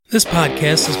This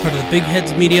podcast is part of the Big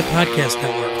Heads Media Podcast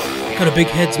Network. Go to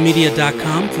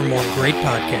bigheadsmedia.com for more great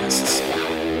podcasts.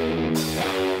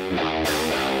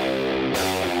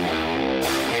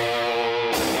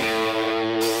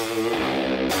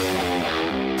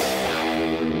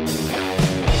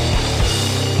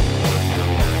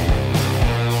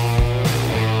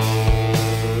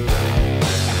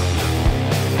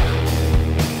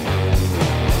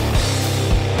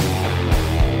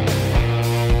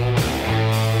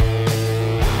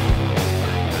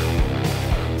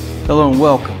 Hello and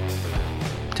welcome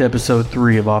to episode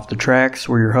 3 of Off the Tracks.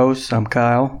 We're your hosts. I'm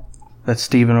Kyle. That's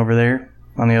Steven over there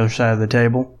on the other side of the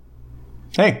table.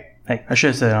 Hey, I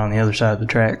should have said on the other side of the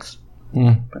tracks.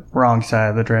 But wrong side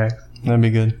of the tracks. that'd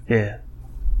be good. Yeah.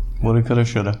 Woulda, coulda,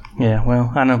 shoulda. Yeah,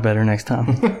 well, I know better next time.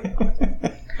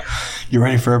 You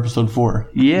ready for episode 4?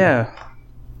 Yeah.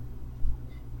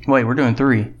 Wait, we're doing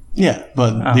 3. Yeah,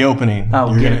 but the opening.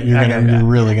 Oh, you're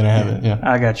really gonna have it. Yeah.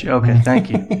 I got you. Okay, thank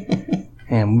you.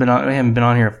 Man, we haven't been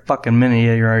on here a fucking minute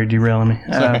yet. You're already derailing me.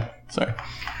 Sorry.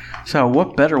 So,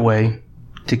 what better way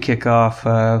to kick off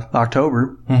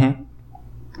October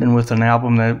than with an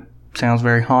album that sounds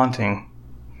very haunting?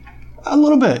 A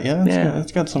little bit, yeah.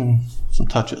 It's got some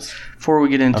touches. Before we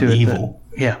get into of it, evil.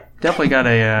 definitely got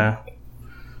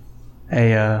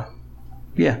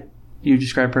you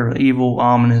described perfectly. Evil,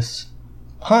 ominous,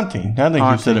 Haunting. I think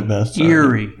you said it best.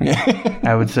 Eerie,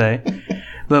 I would say.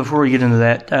 But before we get into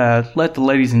that, let the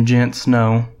ladies and gents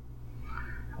know,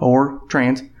 or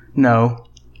trans know,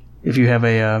 if you have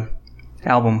a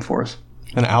album for us.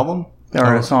 An album?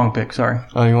 Or a song pick, sorry.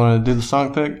 Oh, you want to do the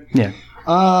song pick? Yeah.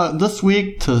 This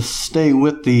week, to stay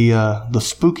with the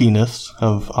spookiness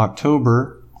of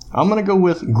October, I'm going to go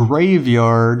with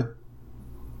Graveyard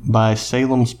by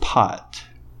Salem's Pot.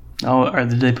 Oh,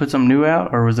 did they put something new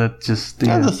out, or was that just the...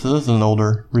 this is an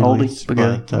older release.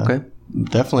 Oldie? But, okay.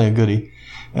 Definitely a goodie.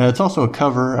 It's also a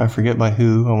cover. I forget by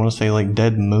who. I want to say like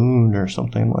Dead Moon or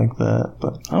something like that.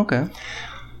 But okay.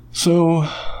 So,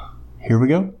 here we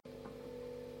go.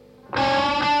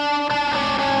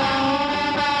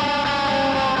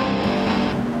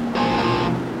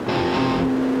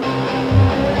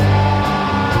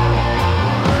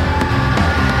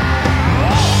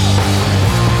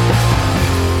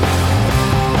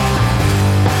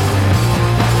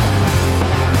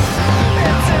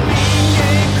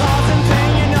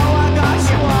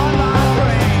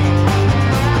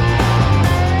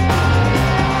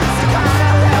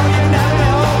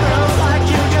 Like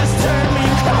you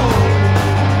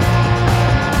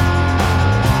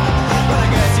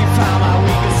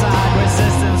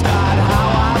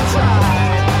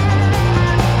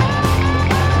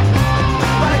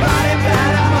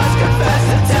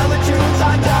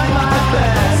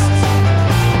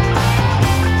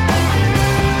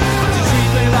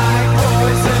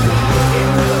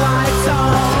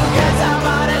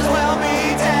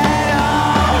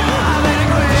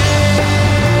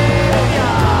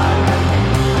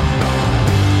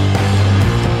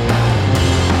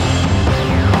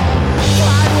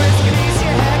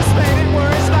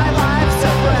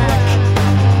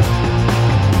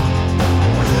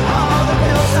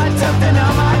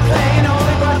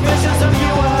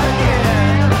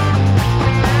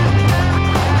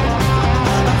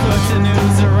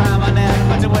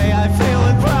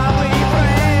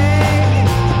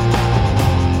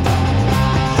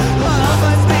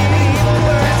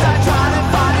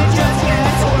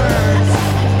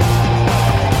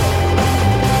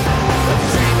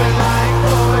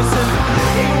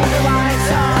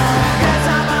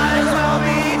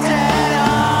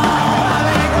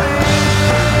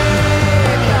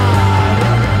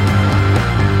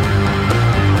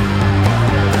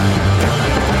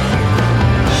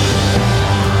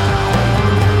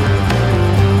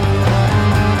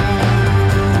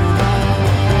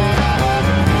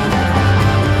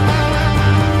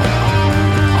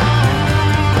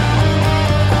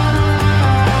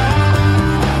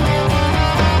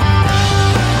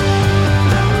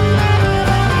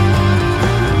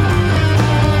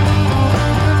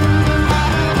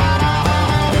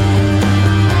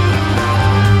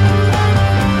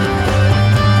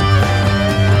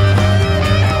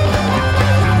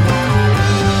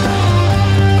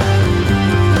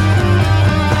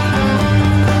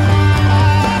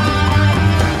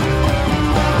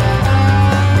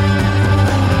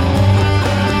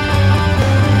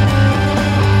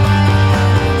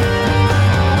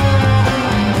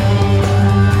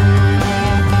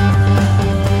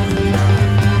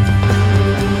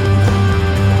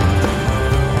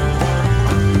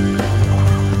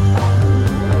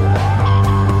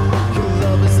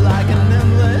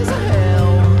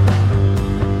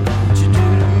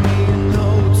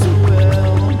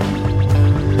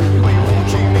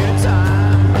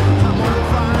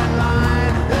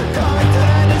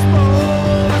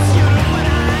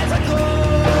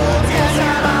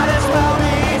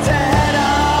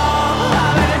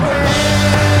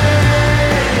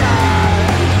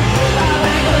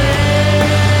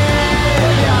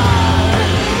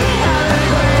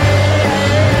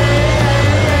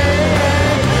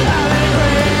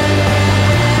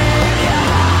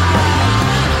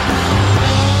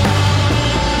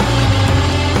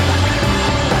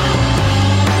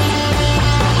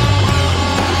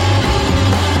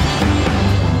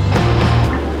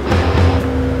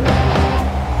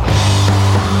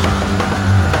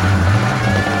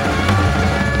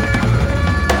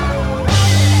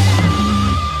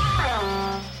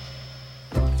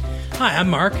I'm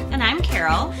Mark. And I'm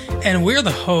Carol. And we're the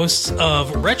hosts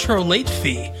of Retro Late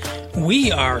Fee.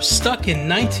 We are stuck in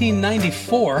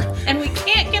 1994. And we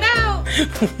can't get out.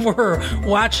 We're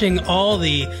watching all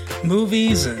the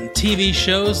movies and TV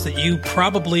shows that you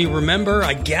probably remember,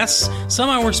 I guess.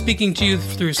 Somehow we're speaking to you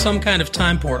through some kind of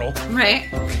time portal. Right.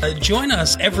 Join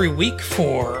us every week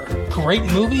for great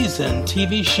movies and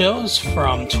TV shows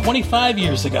from 25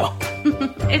 years ago.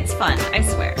 It's fun, I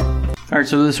swear. All right,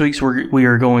 so this week's we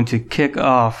are going to kick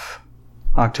off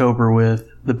October with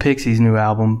the Pixies' new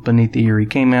album, Beneath the Eyrie.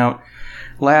 Came out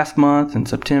last month in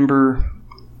September.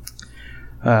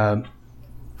 Got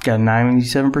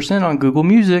 97% on Google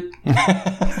Music. Did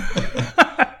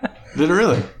it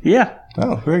really? Yeah.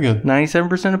 Oh, very good.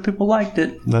 97% of people liked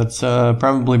it. That's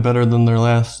probably better than their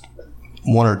last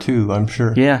one or two, I'm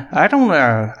sure. Yeah, I don't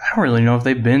really know if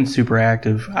they've been super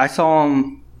active. I saw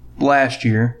them last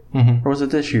year, or was it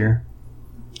this year?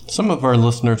 Some of our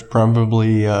listeners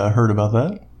probably heard about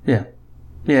that. Yeah.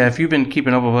 Yeah, if you've been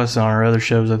keeping up with us on our other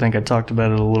shows, I think I talked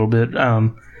about it a little bit.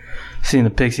 Seeing the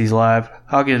Pixies live.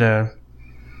 I'm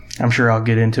sure I'll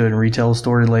get into it and retell a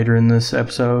story later in this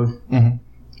episode.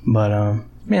 But,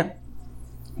 yeah.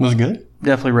 Was it good?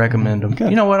 Definitely recommend them. Good.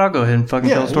 You know what? I'll go ahead and fucking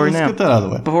tell the story now. Let's get that out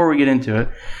of the way. Before we get into it.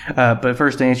 But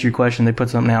first, to answer your question, they put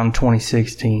something out in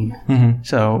 2016.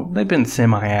 So, they've been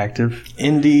semi-active.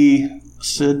 Indie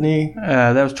Sydney?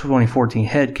 That was 2014.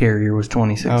 Head Carrier was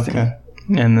 2016. Okay.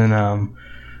 And then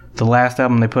the last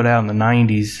album they put out in the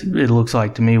 90s, it looks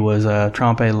like to me, was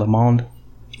Trompe Le Monde.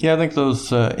 Yeah, I think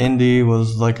those Indie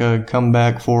was like a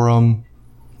comeback for them.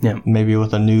 Yeah. Maybe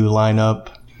with a new lineup,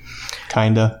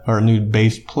 kinda, or a new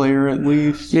bass player at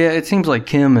least. Yeah, it seems like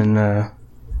Kim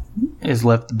has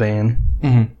left the band.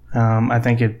 I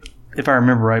think if I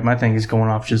remember right, my thing is going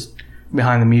off just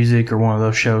Behind the Music or one of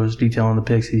those shows detailing the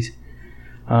Pixies.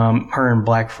 Her and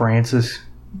Black Francis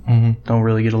don't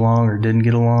really get along or didn't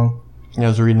get along. Yeah, I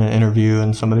was reading an interview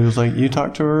and somebody was like, "You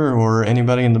talk to her or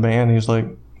anybody in the band?" He's like,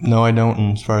 "No, I don't,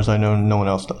 and as far as I know, no one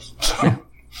else does."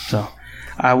 So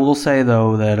I will say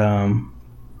though that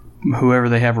whoever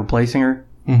they have replacing her,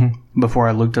 before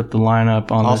I looked up the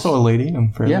lineup on also this, a lady,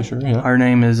 I'm fairly sure. Yeah, her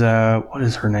name is what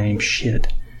is her name?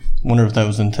 Shit. Wonder if that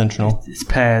was intentional. It's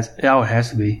Paz. Oh, it has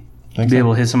to be. Think be so?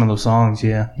 able to hit some of those songs.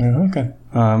 Yeah. Okay.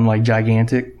 Like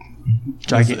Gigantic.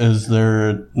 Is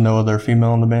there no other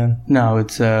female in the band? No,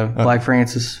 it's Black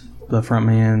Francis, the front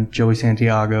man. Joey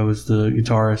Santiago is the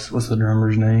guitarist. What's the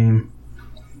drummer's name?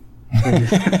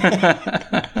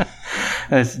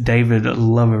 That's David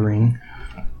Lovering.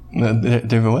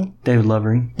 David what? David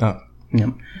Lovering. Oh. Yep.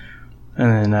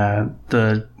 And then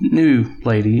the new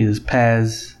lady is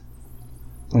Paz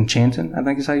Enchanton, I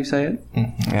think is how you say it.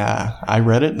 Yeah, I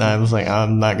read it and I was like,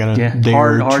 I'm not going to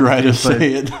hard try to to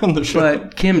say it on the show.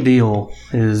 But Kim Deal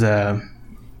is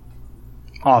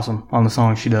awesome on the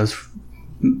song. She does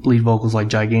lead vocals like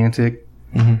Gigantic.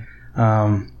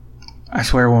 I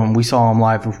swear when we saw them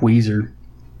live with Weezer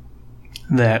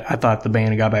that I thought the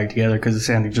band had got back together because it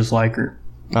sounded just like her.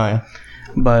 Oh,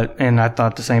 yeah. And I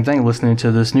thought the same thing listening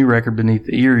to this new record, Beneath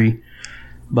the Eyrie.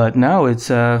 But no, it's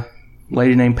a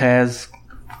lady named Paz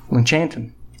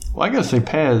Enchanton. Well, I gotta say,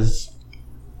 Paz,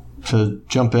 to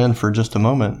jump in for just a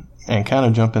moment and kind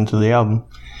of jump into the album,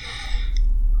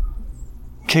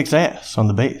 kicks ass on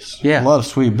the bass. Yeah. A lot of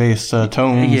sweet bass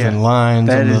tones and lines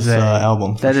on this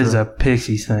album. That is a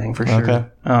Pixies thing for sure. Okay.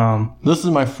 This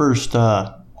is my first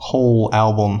whole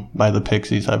album by the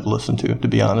Pixies I've listened to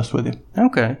be honest with you.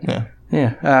 Okay. Yeah.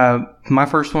 Yeah. My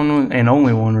first one and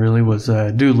only one really was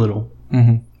Doolittle.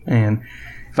 And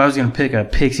if I was going to pick a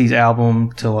Pixies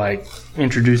album to like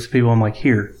introduce to people, I'm like,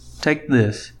 here, take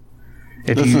this.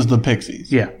 This is the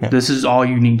Pixies. Yeah, this is all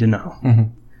you need to know.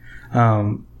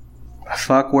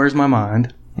 Fuck, Where's My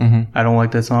Mind? I don't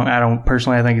like that song.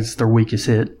 I think it's their weakest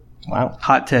hit. Wow.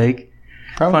 Hot take.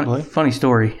 Probably. Funny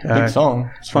story. Big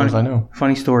song, as far as I know.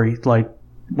 Funny story. Like,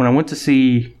 when I went to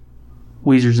see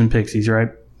Weezers and Pixies,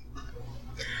 right?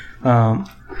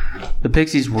 The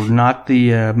Pixies were not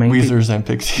the main... Weezers and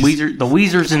Pixies. The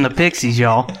Weezers and the Pixies,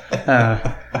 y'all.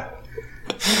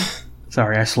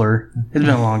 Sorry, I slur. It's been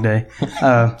a long day.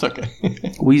 It's okay.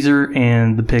 Weezer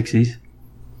and the Pixies.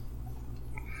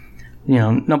 You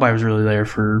know, nobody was really there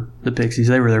for the Pixies.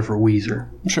 They were there for Weezer.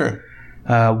 Sure.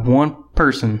 One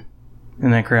person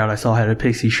in that crowd I saw had a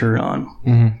Pixie shirt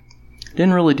on.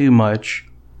 Didn't really do much,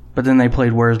 but then they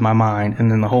played Where's My Mind,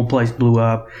 and then the whole place blew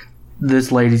up.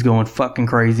 This lady's going fucking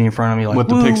crazy in front of me. Like, with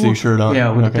the Pixie shirt on. Yeah,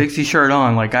 with the Pixie shirt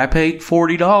on. Like, I paid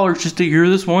 $40 just to hear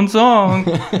this one song.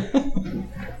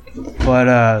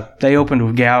 But they opened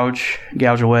with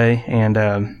Gouge Away,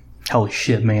 and holy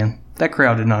shit, man. That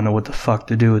crowd did not know what the fuck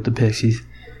to do with the Pixies.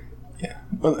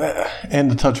 And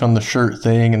to touch on the shirt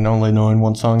thing and only knowing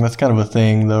one song, that's kind of a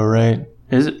thing, though, right?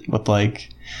 Is it? With like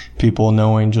people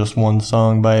knowing just one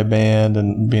song by a band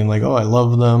and being like, "Oh, I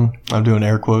love them." I'm doing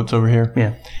air quotes over here.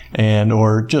 Yeah. And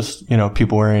or just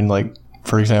people wearing like,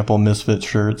 for example, Misfits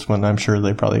shirts when I'm sure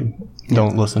they probably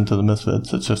don't listen to the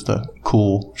Misfits. It's just a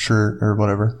cool shirt or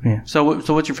whatever. Yeah. So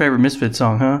what's your favorite Misfits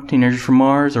song, huh? Teenagers from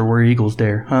Mars or Where Eagles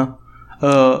Dare, huh?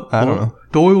 I don't know.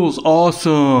 Doyle's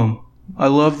awesome. I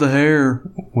love the hair.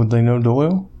 Would they know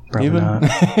Doyle? Probably not.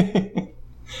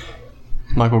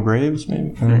 Michael Graves,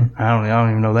 maybe. I don't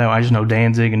even know that one. I just know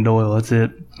Danzig and Doyle. That's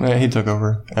it. Yeah, he took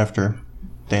over after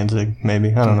Danzig,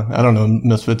 maybe. I don't know. I don't know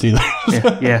Misfits either.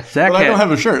 Yeah. Zach but I don't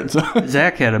have a shirt. So.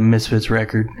 Zach had a Misfits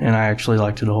record, and I actually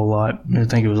liked it a whole lot. I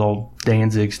think it was all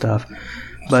Danzig stuff.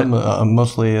 But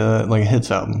Mostly like a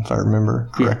hits album, if I remember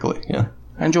correctly. Yeah.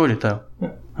 I enjoyed it, though.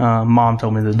 Mom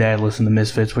told me the dad listened to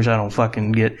Misfits, which I don't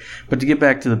fucking get. But to get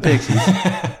back to the Pixies,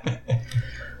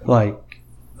 like,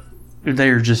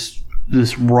 they're just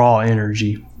this raw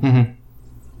energy. Mm-hmm.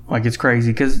 Like, it's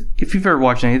crazy. Because if you've ever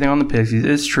watched anything on the Pixies,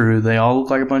 it's true. They all look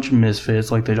like a bunch of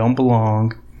misfits, like they don't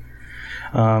belong.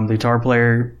 The guitar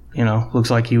player, looks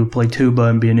like he would play tuba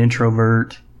and be an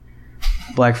introvert.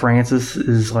 Black Francis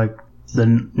is like the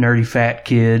nerdy fat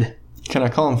kid. Can I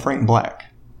call him Frank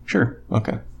Black? Sure.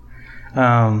 Okay.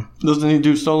 Doesn't he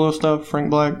do solo stuff, Frank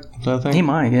Black? Is that a thing? He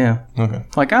might, yeah. Okay.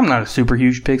 Like, I'm not a super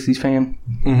huge Pixies fan.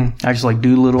 Mm-hmm. I just like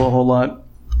Doolittle a whole lot.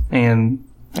 And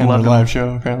the live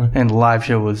show, apparently. And the live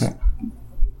show was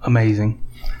amazing.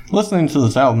 Listening to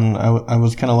this album, I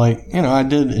was kind of like, I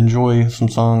did enjoy some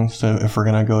songs, so if we're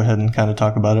going to go ahead and kind of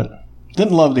talk about it.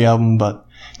 Didn't love the album, but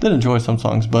did enjoy some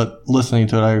songs. But listening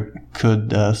to it, I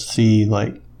could see,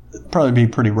 like, probably be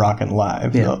pretty rockin'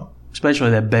 live, though. Especially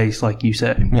that bass, like you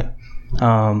said. Yeah.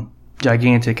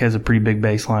 Gigantic has a pretty big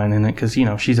bass line in it because,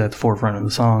 she's at the forefront of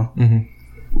the song. Mm-hmm.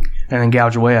 And then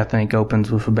Gouge Away, I think, opens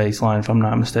with a bass line, if I'm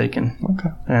not mistaken. Okay.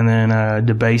 And then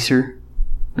Debaser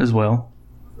as well.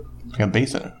 It's got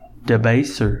bass in it.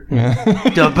 Debaser. Yeah.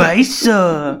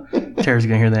 Debaser. Tara's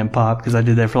going to hear that and pop because I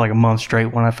did that for like a month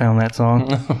straight when I found that song.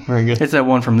 Very good. It's that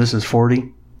one from This Is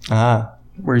 40. Ah.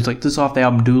 Where he's like, this is off the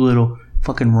album Doolittle.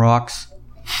 Fucking rocks.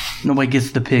 Nobody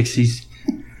gets the Pixies.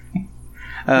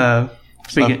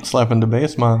 Slapping the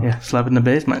bass, man. Yeah, Slapping the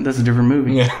Bass, man. That's a different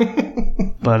movie. Yeah.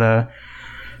 But,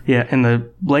 yeah, and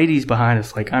the ladies behind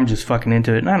us, like, I'm just fucking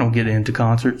into it. And I don't get into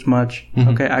concerts much. Mm-hmm.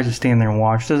 Okay, I just stand there and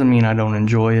watch. Doesn't mean I don't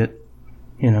enjoy it.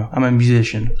 I'm a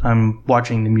musician. I'm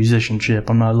watching the musicianship.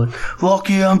 I'm not like, fuck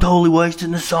yeah, I'm totally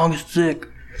wasting. This song is sick.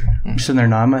 I'm sitting there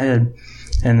nodding my head.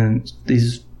 And then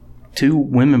these two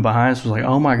women behind us was like,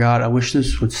 oh my God, I wish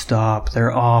this would stop.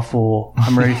 They're awful.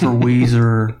 I'm ready for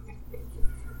Weezer.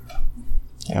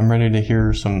 Yeah, I'm ready to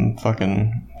hear some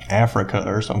fucking Africa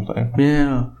or something.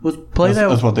 Yeah.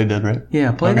 That's what they did, right?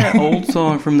 Yeah, play that old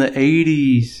song from the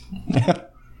 80s. Yeah.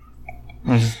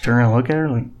 I just turn around and look at her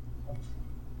like,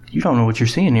 you don't know what you're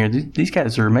seeing here. These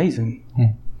guys are amazing.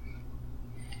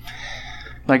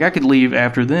 Like, I could leave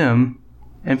after them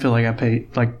and feel like I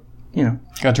paid, like,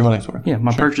 Got your money's worth. Yeah,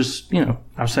 my purchase, I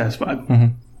was satisfied.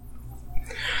 Mm-hmm.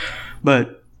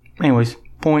 But, anyways,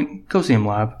 go see them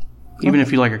live. Even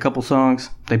if you like a couple songs,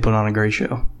 they put on a great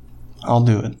show. I'll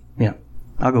do it. Yeah.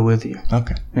 I'll go with you.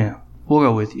 Okay. Yeah. We'll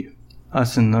go with you.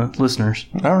 Us and the listeners.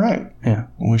 All right. Yeah.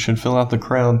 We should fill out the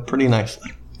crowd pretty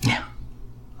nicely. Yeah.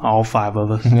 All 5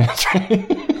 of us. That's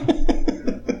right.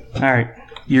 All right.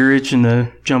 You're itching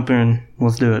to jump in.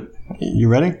 Let's do it. You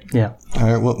ready? Yeah.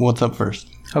 All right. What's up first?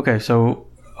 Okay. So,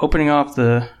 jumping off.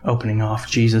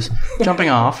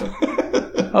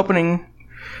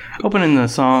 Opening the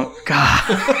song. God.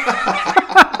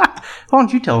 Why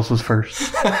don't you tell us what's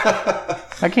first?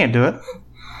 I can't do it.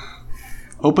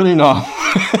 Opening off.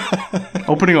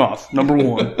 Opening off. Number 1.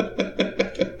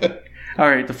 All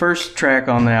right. The first track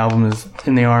on the album is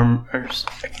In the Arms.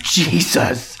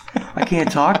 Jesus. I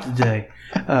can't talk today.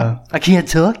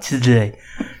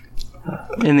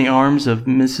 In the Arms of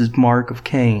Mrs. Mark of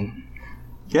Cain.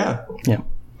 Yeah. Yeah.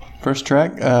 First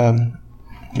track.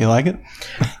 You like it?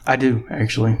 I do,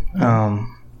 actually.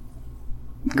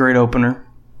 Great opener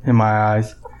in my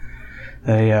eyes.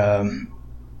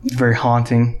 Very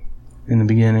haunting in the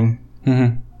beginning.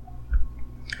 Mm-hmm.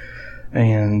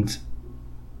 And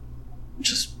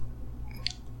just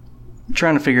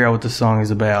trying to figure out what the song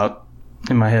is about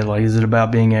in my head. Like, is it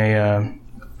about being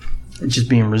just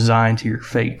being resigned to your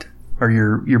fate or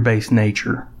your base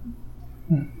nature?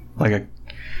 And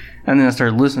then I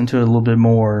started listening to it a little bit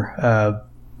more.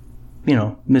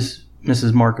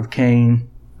 Mrs. Mark of Cain.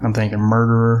 I'm thinking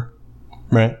murderer.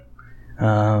 Right.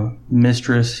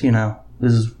 Mistress.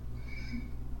 This is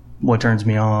what turns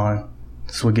me on.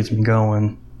 That's what gets me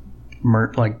going.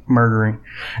 Like murdering.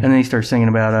 And then he starts singing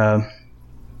about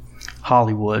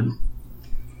Hollywood.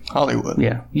 Hollywood.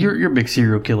 Yeah. You're a big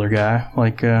serial killer guy.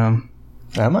 Like, Am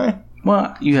I?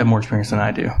 well, you have more experience than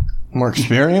I do. More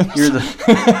experience? You're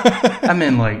the... I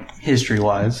mean, like,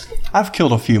 history-wise. I've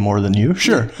killed a few more than you.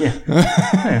 Sure. Yeah.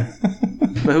 Yeah.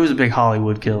 But who's a big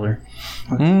Hollywood killer?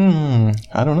 I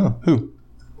don't know. Who?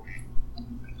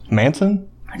 Manson?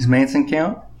 Does Manson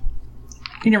count?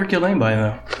 He never killed anybody,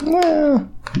 though. Well,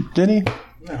 did he?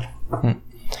 No.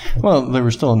 Well, they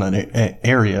were still in that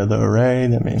area, though, right?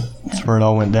 I mean, that's where it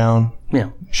all went down. Yeah.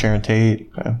 Sharon Tate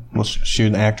was she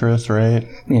an actress, right?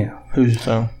 Yeah. Who's,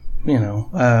 So, you know,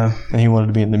 and he wanted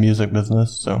to be in the music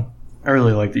business, so. I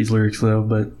really like these lyrics, though,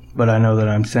 but I know that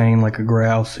I'm saying like a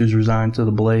grouse who's resigned to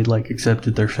the blade, like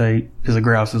accepted their fate. Because a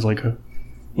grouse is like a,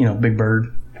 you know, big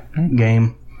bird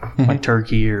game, like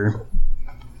turkey or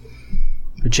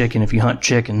a chicken if you hunt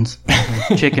chickens.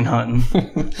 Chicken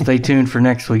hunting. Stay tuned for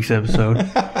next week's episode.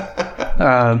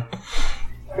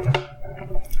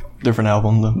 Different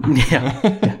album, though.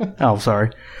 Yeah. Oh, sorry.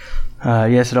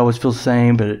 Yes, it always feels the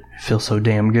same, but it feels so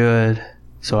damn good.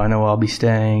 So I know I'll be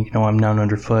staying. No, I'm down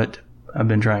underfoot. I've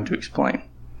been trying to explain.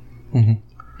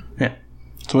 Yeah.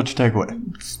 So what's your takeaway?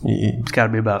 It's got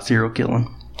to be about serial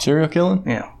killing. Serial killing?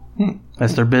 Yeah.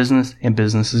 That's their business, and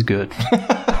business is good.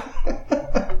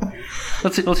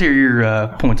 Let's hear your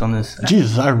points on this.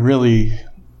 Jesus, a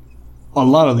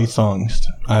lot of these songs,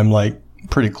 I'm like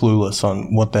pretty clueless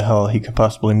on what the hell he could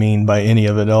possibly mean by any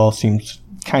of it. It all seems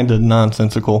kind of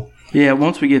nonsensical. Yeah,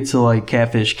 once we get to like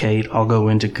Catfish Kate, I'll go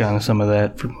into kind of some of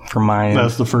that for my end.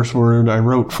 That's the first word I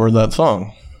wrote for that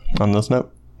song on this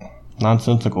note.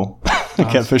 Nonsensical.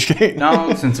 Catfish Kate.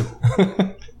 Nonsensical.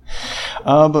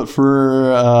 But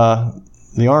for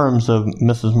the arms of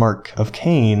Mrs. Mark of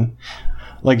Cain,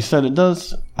 like you said, it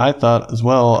does, I thought as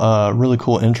well, a really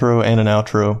cool intro and an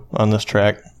outro on this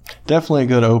track. Definitely a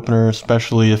good opener,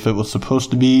 especially if it was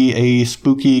supposed to be a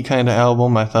spooky kind of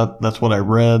album. I thought that's what I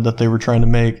read that they were trying to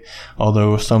make,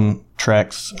 although some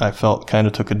tracks I felt kind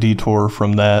of took a detour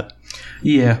from that.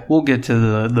 Yeah, we'll get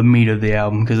to the meat of the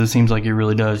album because it seems like it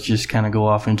really does just kind of go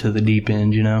off into the deep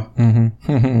end, you know?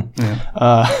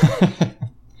 Yeah.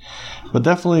 But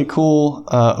definitely a cool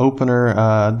opener.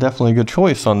 Definitely a good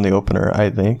choice on the opener, I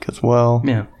think, as well.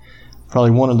 Yeah.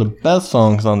 Probably one of the best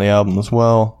songs on the album as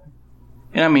well.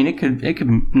 And I mean, it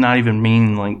could not even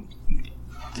mean like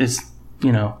it's,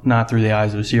 you know, not through the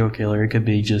eyes of a serial killer. It could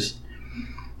be just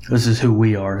this is who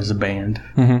we are as a band.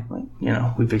 Like, you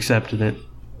know, we've accepted it.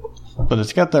 But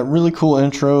it's got that really cool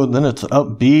intro. Then it's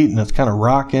upbeat and it's kind of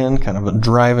rocking, kind of a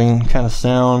driving kind of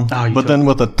sound. But then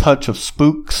with a touch of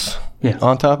spooks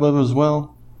on top of it as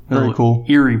well. Very cool.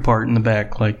 Eerie part in the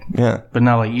back, like but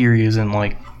not like eerie as in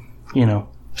like, you know,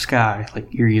 sky.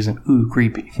 Like eerie as in ooh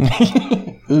creepy.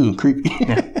 Ooh creepy.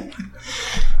 Yeah.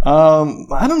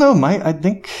 I don't know. I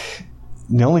think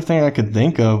the only thing I could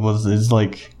think of is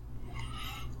like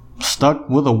stuck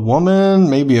with a woman,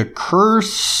 maybe a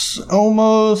curse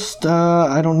almost.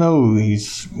 I don't know.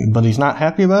 He's not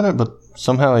happy about it, but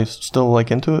somehow he's still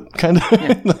like into it, kind of.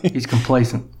 Yeah. He's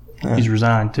complacent. Yeah. He's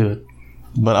resigned to it.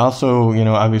 But also, you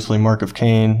know, obviously Mark of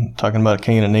Cain, talking about a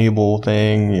Cain and Abel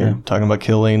thing. You're talking about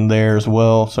killing there as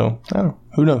well. So, I don't know.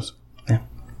 Who knows? Yeah.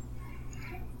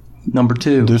 Number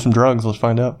 2. Do some drugs. Let's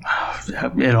find out.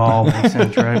 It all makes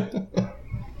sense, right?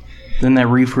 Then that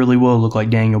reef really will look like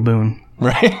Daniel Boone.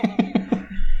 Right.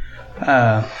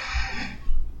 All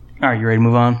right, you ready to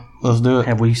move on? Let's do it.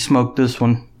 Have we smoked this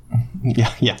one?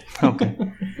 Yeah. Okay.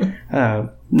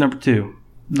 Number 2,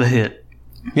 The Hit.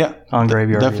 Yeah. On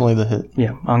Graveyard Definitely Hill. The Hit.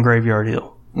 Yeah, on Graveyard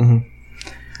Hill.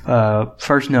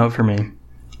 First note for me,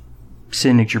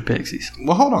 Signature Pixies.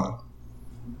 Well, hold on.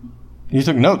 You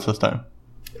took notes this time.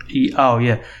 Oh,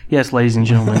 yeah. Yes, ladies and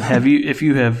gentlemen. If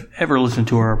you have ever listened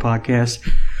to our podcast,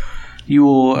 you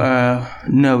will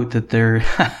note that there...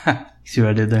 See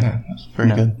what I did there? Yeah, that's very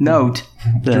good. Note.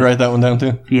 Did you write that one down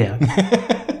too? Yeah.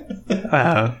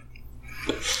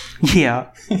 Yeah,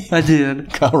 I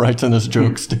did. Kyle writes in his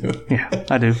jokes too. Yeah,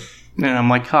 I do. And I'm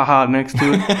like, haha, next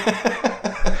to it.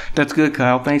 That's good,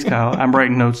 Kyle. Thanks, Kyle. I'm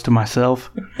writing notes to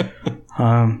myself.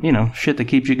 You know, shit that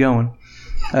keeps you going.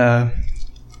 But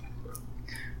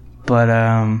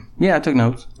yeah, I took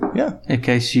notes. Yeah. In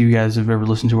case you guys have ever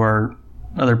listened to our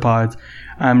other pods,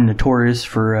 I'm notorious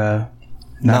for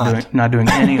not doing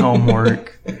any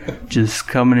homework, just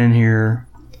coming in here,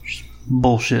 just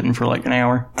bullshitting for like an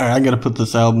hour. All right, I got to put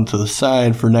this album to the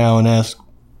side for now and ask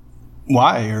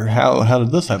why or how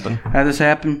did this happen? How this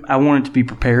happened? I wanted to be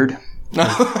prepared.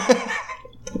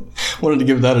 Wanted to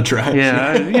give that a try.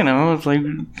 Yeah, you know, it's like,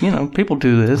 you know, people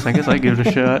do this. I guess I give it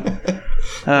a shot.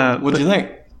 What'd you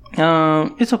think?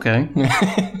 It's okay.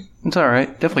 It's all right.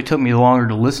 Definitely took me longer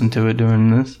to listen to it doing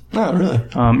this. Not really.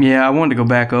 Yeah, I wanted to go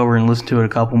back over and listen to it a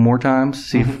couple more times,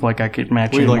 see if I could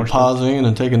match Were any you more like stuff. pausing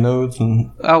and taking notes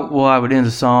and? Well, I would end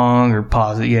the song or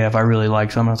pause it. Yeah, if I really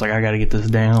like something, I was like, I got to get this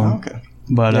down. Okay.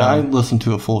 But Yeah, I listen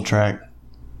to a full track,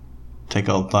 take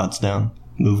all the thoughts down,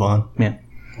 move on. yeah,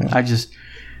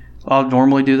 I'll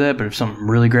normally do that. But if something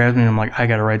really grabs me, I'm like, I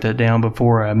got to write that down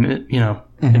before it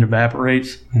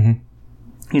evaporates. Mhm.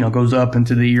 Goes up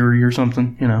into the ear or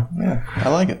something. Yeah, I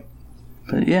like it.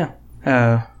 But yeah,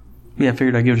 I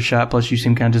figured I'd give it a shot. Plus, you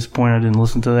seem kind of disappointed I didn't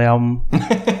listen to the album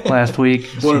last week.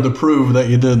 Wanted to prove that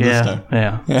you did this time.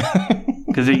 Yeah.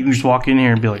 Because you can just walk in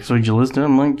here and be like, so did you listen to it?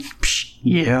 I'm like, psh,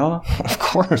 yeah. Of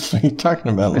course. What are you talking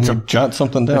about? Let me jot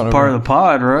something down. It's part of the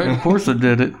pod, right? Of course I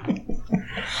did it.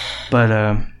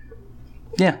 But,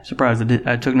 yeah, surprised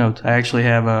I took notes. I actually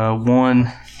have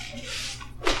 1,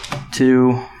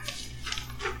 2...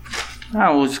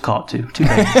 we'll just call it 2. 2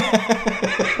 pages.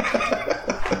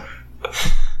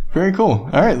 Very cool.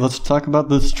 All right, let's talk about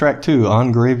this track 2,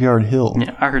 On Graveyard Hill.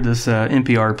 Yeah, I heard this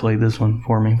NPR played this one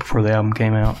for me before the album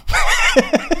came out.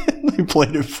 They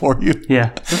played it for you.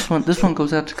 Yeah, this one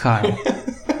goes out to Kyle.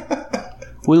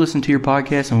 We listen to your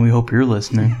podcast and we hope you're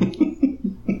listening.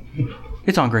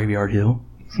 It's On Graveyard Hill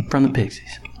from the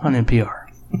Pixies on NPR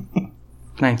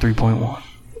 93.1.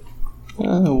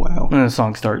 Oh, wow. And the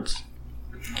song starts.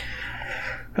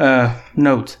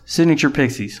 Notes. Signature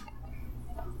Pixies.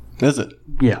 Is it?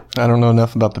 Yeah. I don't know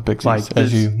enough about the Pixies, Like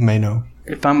as this. you may know.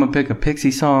 If I'm going to pick a Pixie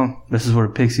song, this is what a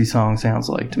Pixie song sounds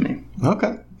like to me.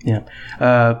 Okay.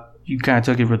 Yeah. You kind of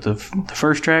took it with the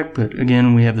first track, but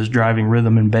again, we have this driving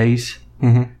rhythm and bass.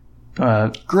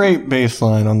 Mm-hmm. Great bass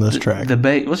line on this track. The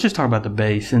bass. Let's just talk about the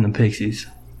bass in the Pixies.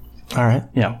 All right.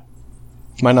 Yeah.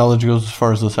 My knowledge goes as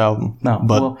far as this album. No,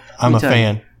 but well, I'm a let me tell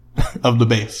fan of the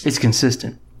bass. It's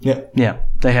consistent. Yeah. Yeah.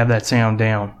 They have that sound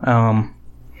down.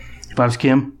 If I was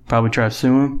Kim, probably try to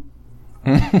sue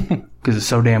him because it's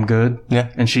so damn good. Yeah.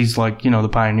 And she's like, the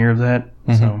pioneer of that.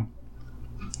 Mm-hmm. So,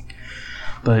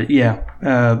 but yeah,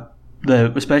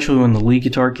 especially when the lead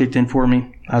guitar kicked in for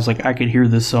me, I was like, I could hear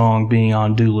this song being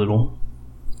on Doolittle.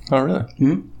 Oh, really?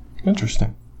 Mhm.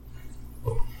 Interesting.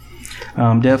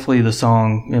 Definitely the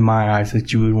song in my eyes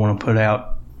that you would want to put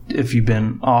out if you've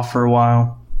been off for a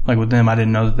while. Like with them, I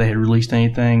didn't know that they had released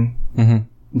anything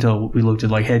until we looked at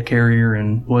like Head Carrier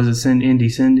and was it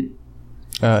Indie Cindy?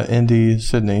 Indie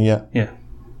Sydney, yeah. Yeah.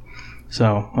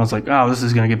 So I was like, oh, this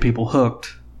is going to get people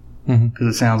hooked because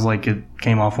it sounds like it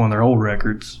came off one of their old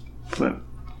records. But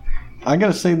I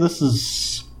gotta say, this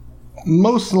is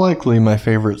most likely my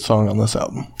favorite song on this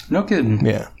album. no kidding.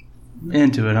 Yeah.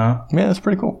 Into it, huh? Yeah, it's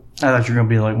pretty cool. I thought you were going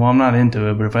to be like, well, I'm not into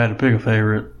it, but if I had to pick a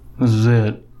favorite, this is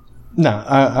it. No,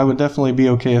 I would definitely be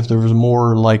okay if there was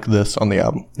more like this on the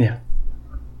album. Yeah.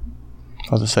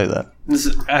 I'll just say that.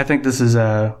 I think this is,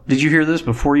 did you hear this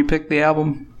before you picked the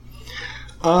album?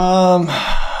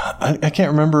 I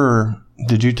can't remember.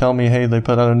 Did you tell me, hey, they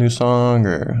put out a new song?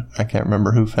 Or I can't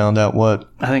remember who found out what.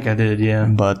 I think I did, yeah.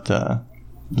 But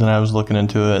then I was looking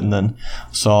into it and then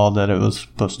saw that it was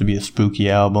supposed to be a spooky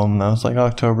album. And I was like,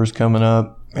 October's coming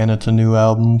up and it's a new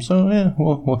album. So, yeah,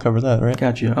 we'll cover that, right?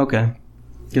 Got you. Okay.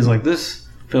 Because, like, this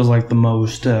feels like the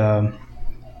most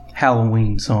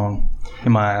Halloween song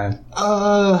in my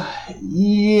eye.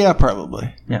 Yeah,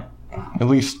 probably. Yeah. At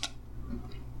least,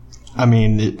 I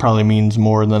mean, it probably means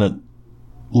more than it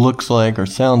looks like or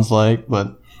sounds like,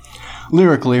 but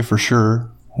lyrically, for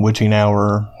sure, Witching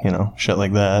Hour, shit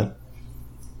like that.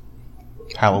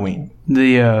 Halloween.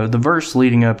 The verse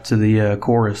leading up to the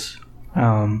chorus,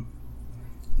 the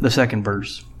second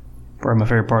verse, probably my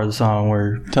favorite part of the song,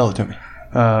 where Tell it to me.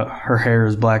 her hair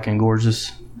is black and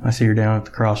gorgeous. I see her down at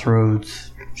the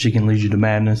crossroads. She can lead you to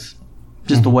madness.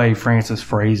 Just the way Francis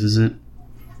phrases it.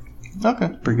 Okay.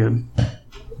 Pretty good.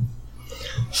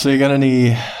 So you got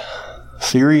any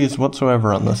theories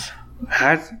whatsoever on this?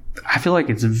 I feel like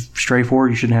it's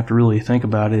straightforward. You shouldn't have to really think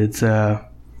about it. It's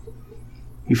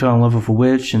you fell in love with a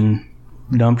witch and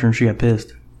dumped her and she got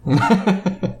pissed. All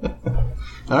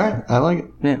right. I like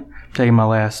it. Yeah. Taking my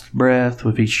last breath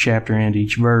with each chapter and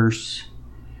each verse.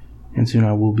 And soon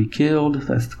I will be killed.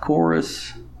 That's the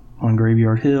chorus on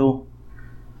Graveyard Hill.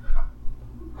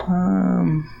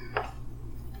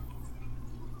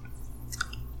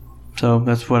 So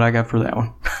that's what I got for that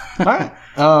one. All right.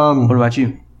 What about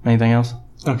you? Anything else?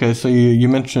 Okay, so you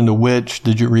mentioned a witch.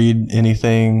 Did you read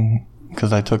anything?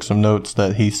 Because I took some notes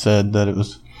that he said that it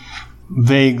was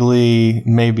vaguely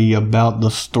maybe about the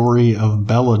story of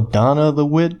Belladonna the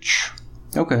witch.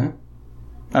 Okay.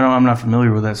 I'm not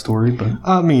familiar with that story,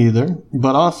 but Me either.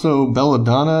 But also,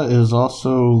 belladonna is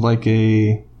also like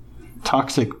a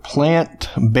toxic plant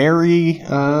berry.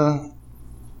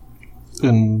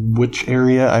 In which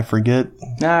area I forget.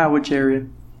 which area?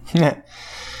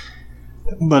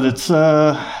 But it's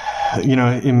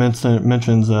it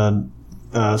mentions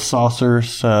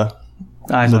saucers.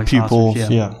 Eyes The like pupils, saucers,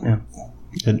 yeah.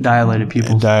 It, Dilated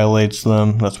pupils. It dilates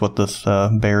them. That's what this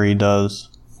berry does,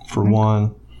 for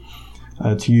one.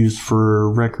 It's used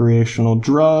for recreational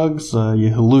drugs.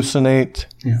 You hallucinate.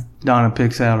 Yeah. Donna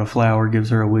picks out a flower, gives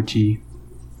her a witchy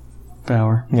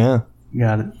power. Yeah.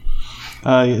 Got it.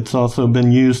 It's also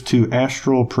been used to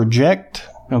astral project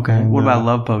Okay. And, what about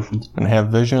love potions? and have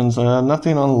visions.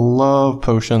 Nothing on love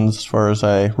potions as far as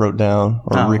I wrote down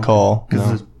or recall.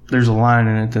 Because there's a line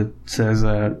in it that says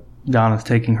Donna's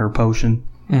taking her potion,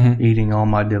 eating all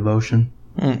my devotion,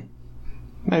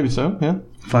 Maybe so, yeah.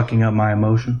 fucking up my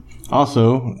emotion.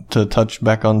 Also, to touch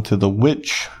back onto the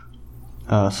witch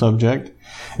subject,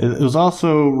 it was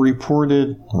also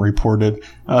reported.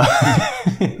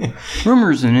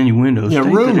 Rumors and innuendos. Yeah,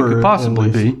 think that it rumor could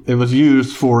possibly be. It was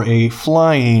used for a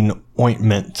flying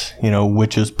ointment.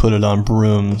 Witches put it on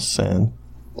brooms, and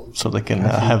so they can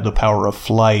have the power of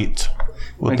flight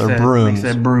with their brooms.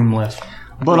 Makes that broom less.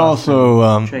 But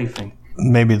also, chafing.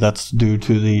 maybe that's due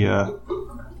to the,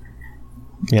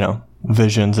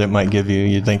 visions it might give you.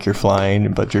 You think you're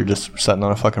flying, but you're just sitting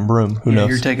on a fucking broom. Who knows?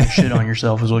 You're taking shit on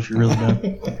yourself is what you're really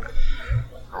doing.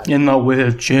 In the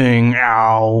witching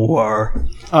hour.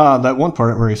 That one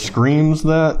part where he screams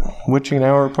that witching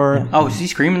hour part. Oh, is he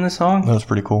screaming this song? That was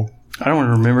pretty cool. I don't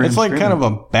remember. It's him like screaming. kind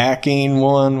of a backing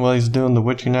one while he's doing the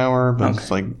witching hour, but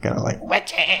it's like kind of like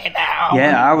witching hour.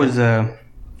 Yeah, I was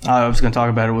going to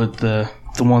talk about it with the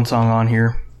one song on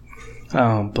here,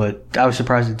 but I was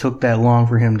surprised it took that long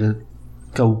for him to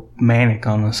go manic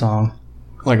on the song,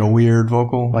 Like a weird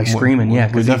vocal, like screaming. Yeah,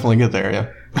 we because definitely get there.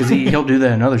 Yeah. he'll do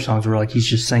that in other songs where like he's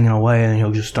just singing away and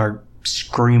he'll just start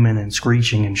screaming and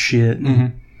screeching and shit.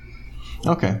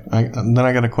 Okay. Then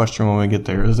I got a question when we get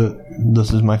there. Is it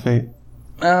This Is My Fate?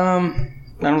 I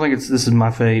don't think it's This Is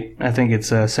My Fate. I think it's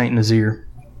Saint Nazir.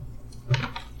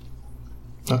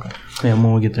 Okay. Yeah,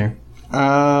 when we get there.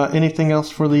 Anything else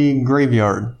for the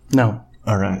graveyard? No,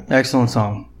 All right. excellent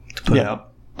song to put Yeah. out.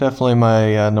 Definitely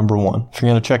my number one. If you're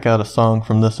going to check out a song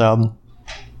from this album,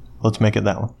 let's make it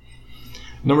that one.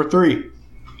 Number 3.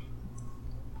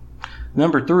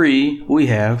 Number 3, we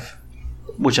have,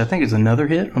 which I think is another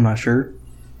hit. I'm not sure.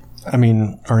 I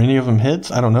mean, are any of them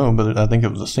hits? I don't know, but I think it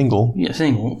was a single. Yeah,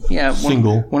 single. Yeah,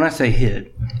 Single. When I say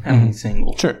hit, I mean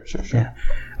single. Sure.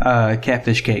 Yeah.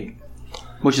 Catfish Kate,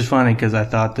 which is funny because I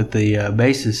thought that the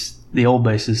bassist, the old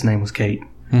bassist's name was Kate.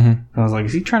 I was like,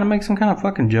 is he trying to make some kind of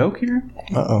fucking joke here?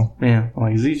 Uh-oh. Yeah. I'm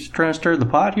like, is he just trying to stir the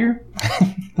pot here?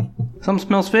 Something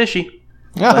smells fishy.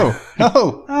 No.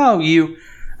 Oh, you.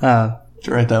 Did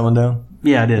you write that one down?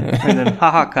 Yeah, I did. And then,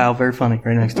 haha, Kyle, very funny,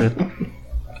 right next to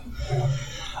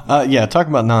it. Yeah, talk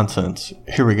about nonsense.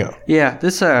 Here we go. Yeah,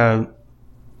 this, I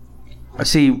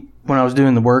see, when I was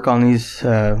doing the work on these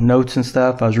notes and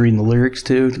stuff, I was reading the lyrics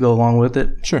too to go along with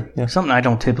it. Sure. Yeah. Something I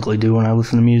don't typically do when I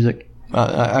listen to music.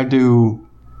 I do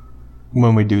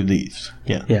when we do these.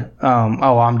 Yeah. Yeah.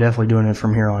 I'm definitely doing it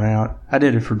from here on out. I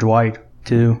did it for Dwight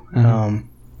too.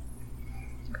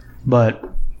 But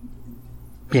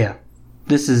yeah,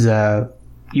 this is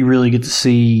you really get to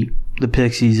see the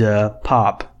Pixies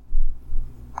pop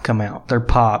come out. Their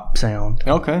pop sound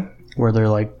Okay. where they're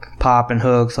like popping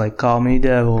hooks like call me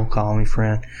devil, call me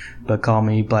friend, but call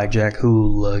me Blackjack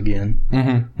Hooligan.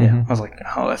 Yeah. I was like,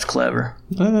 oh, that's clever.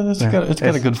 It's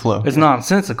got a good flow. It's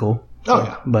nonsensical. Oh,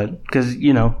 yeah. But because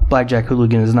Blackjack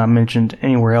Hooligan is not mentioned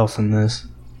anywhere else in this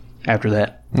after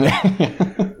that.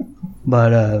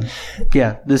 But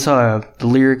yeah, this the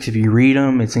lyrics, if you read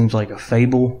them, it seems like a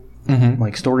fable,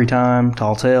 like story time,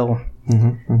 tall tale.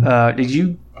 Did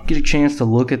you get a chance to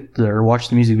look at or watch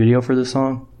the music video for this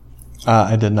song?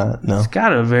 I did not. No. It's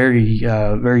got a very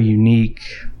very unique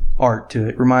art to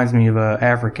it. Reminds me of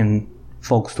African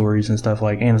folk stories and stuff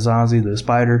like Anasazi the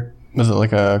spider. Is it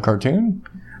like a cartoon?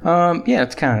 Yeah,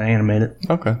 it's kind of animated.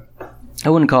 Okay. I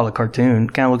wouldn't call it a cartoon.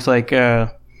 Kind of looks like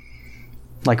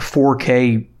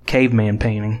 4K caveman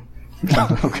painting.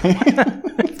 Okay.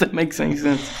 If that makes any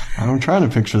sense. I'm trying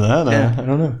to picture that. Yeah. I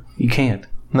don't know. You can't.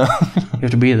 No. You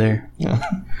have to be there. Yeah.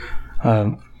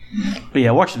 But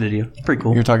yeah, watch the video. It's pretty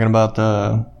cool. You're talking about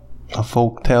a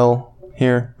folk tale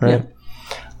here, right?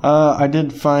 Yeah. I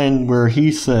did find where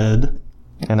he said,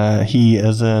 and he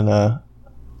as in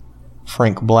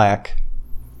Frank Black,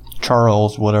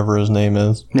 Charles, whatever his name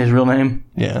is. His real name?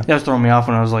 Yeah. That was throwing me off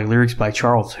when I was like, lyrics by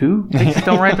Charles who? They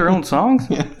don't write their own songs?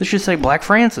 They should say Black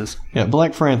Francis. Yeah,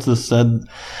 Black Francis said,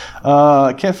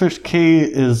 Catfish Kate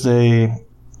is a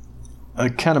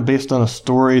kind of based on a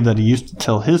story that he used to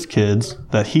tell his kids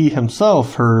that he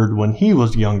himself heard when he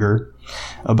was younger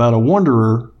about a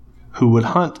wanderer who would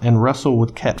hunt and wrestle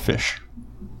with catfish.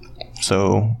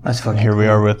 So That's fucking here we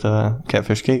are with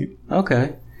Catfish Kate.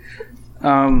 Okay.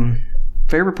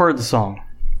 Favorite part of the song?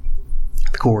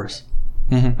 The chorus.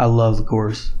 Mm-hmm. I love the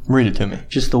chorus. Read it to me.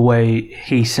 Just the way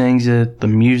he sings it, the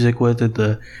music with it,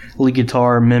 the lead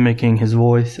guitar mimicking his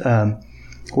voice.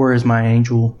 Where is my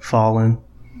angel fallen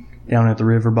down at the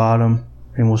river bottom?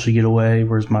 And will she get away?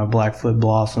 Where's my Blackfoot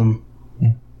blossom?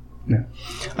 Yeah.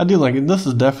 I do like it. This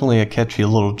is definitely a catchy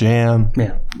little jam.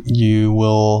 Yeah. You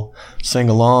will sing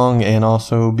along and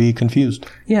also be confused.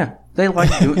 Yeah. They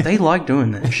like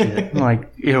doing that shit.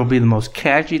 Like, it'll be the most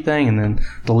catchy thing, and then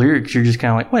the lyrics, you're just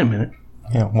kind of like, wait a minute.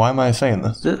 Yeah, why am I saying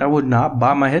this? I would not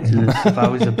bob my head to this if I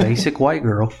was a basic white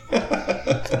girl.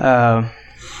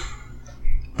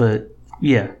 But,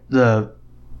 yeah, the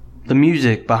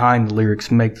music behind the lyrics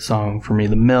make the song for me.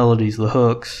 The melodies, the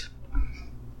hooks.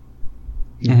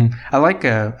 Mm-hmm. I like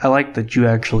that you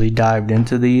actually dived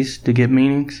into these to get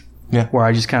meanings. Yeah. Where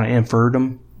I just kind of inferred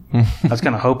them. I was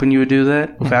kind of hoping you would do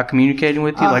that without communicating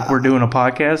with you, like we're doing a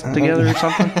podcast together or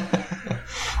something.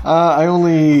 I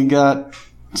only got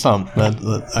some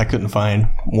that I couldn't find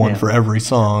one for every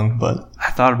song, but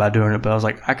I thought about doing it, but I was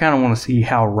like, I kind of want to see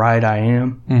how right I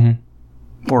am,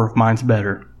 or if mine's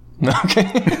better.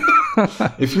 Okay.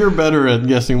 If you're better at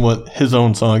guessing what his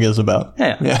own song is about,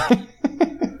 Yeah.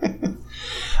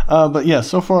 But yeah,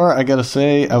 so far I gotta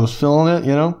say I was feeling it.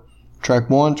 You know, track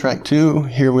 1, track 2.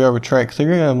 Here we are with track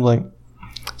 3. I'm like,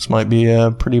 this might be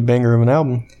a pretty banger of an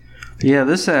album. Yeah,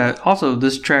 this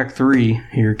track 3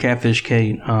 here, Catfish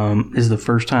Kate, is the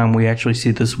first time we actually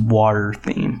see this water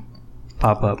theme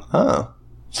pop up. Oh,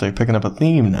 so you're picking up a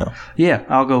theme now. Yeah,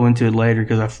 I'll go into it later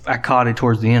because I caught it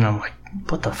towards the end. I'm like,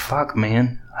 what the fuck,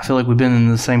 man? I feel like we've been in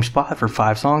the same spot for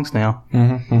 5 songs now.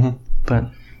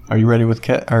 But are you ready with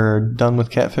done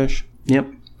with Catfish? Yep.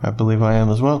 I believe I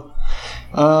am as well.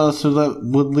 So that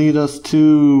would lead us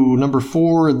to number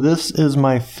 4. This Is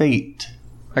My Fate.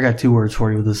 I got 2 words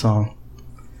for you with this song.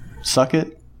 Suck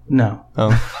it? No.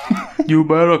 Oh. You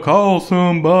better call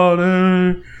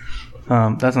somebody.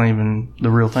 That's not even the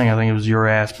real thing. I think it was your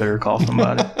ass better call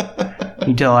somebody. You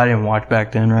can tell I didn't watch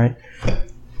back then, right?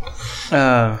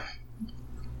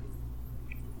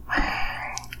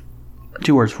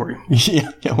 2 words for you.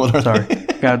 Yeah. What are Sorry.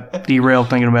 they? Got derailed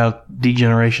thinking about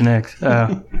D-Generation X.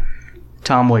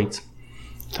 Tom Waits.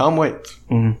 Tom Waits.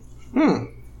 Mm-hmm.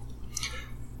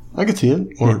 I could see it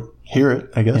or hear it,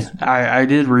 I guess. Yeah. I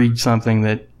did read something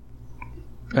that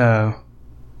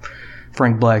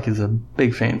Frank Black is a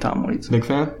big fan of Tom Waits. Big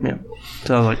fan? Yeah.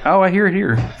 So I was like, oh, I hear it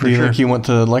here. For Do you sure. think he went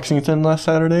to Lexington last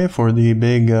Saturday for the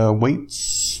big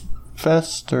Waits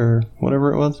Fest or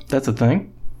whatever it was? That's a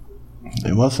thing?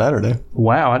 It was Saturday.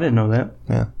 Wow, I didn't know that.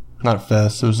 Yeah. Not a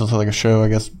fest. It was just like a show. I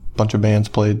guess a bunch of bands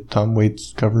played Tom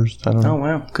Waits covers. I don't know. Oh,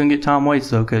 wow. Couldn't get Tom Waits,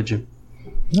 though, could you?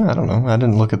 No, I don't know. I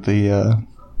didn't look at the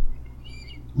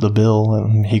bill.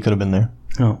 He could have been there.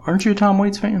 Oh, aren't you a Tom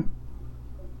Waits fan?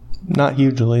 Not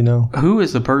hugely, no. Who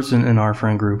is the person in our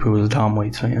friend group who was a Tom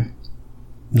Waits fan?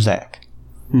 Zach.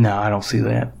 No, I don't see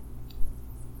that.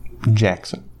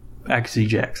 Jackson. I can see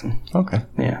Jackson. Okay.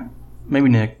 Yeah. Maybe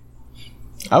Nick.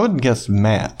 I would guess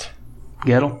Matt.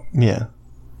 Gettle? Yeah.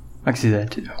 I can see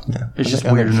that, too. Yeah. It's just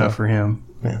I weird think enough so. for him.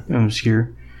 Yeah.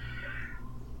 Obscure.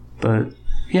 But,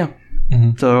 yeah.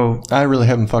 Mhm. So, I really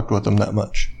haven't fucked with them that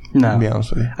much. no. To be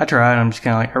honest with you. I tried. I'm just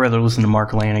kind of like, I'd rather listen to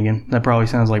Mark Lanigan. That probably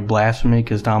sounds like blasphemy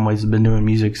because Tom Waits has been doing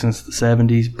music since the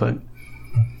 70s, but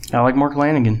I like Mark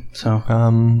Lanigan. So,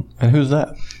 And who's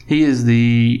that? he was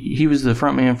the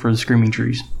front man for the Screaming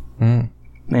Trees. Mm.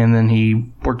 And then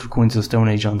he worked with Queens of the Stone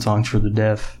Age on Songs for the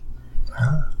Deaf.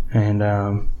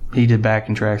 And he did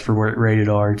backing tracks for Rated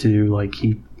R too. Like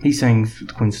he sang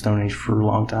with Queens of the Stone Age for a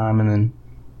long time, and then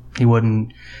he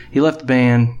left the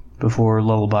band before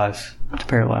Lullabies to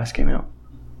Paralyze came out.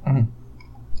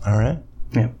 All right.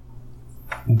 Yeah.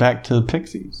 Back to the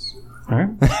Pixies. All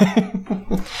right.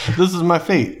 This Is My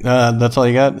Fate. That's all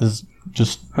you got? Is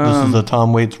just this is a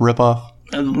Tom Waits ripoff?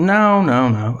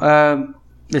 No.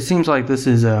 It seems like this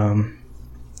is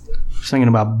singing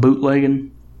about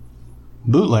bootlegging.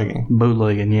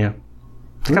 Bootlegging, Yeah.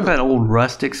 It's got that old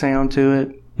rustic sound to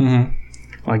it.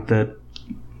 Mm-hmm. Like that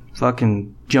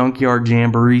fucking junkyard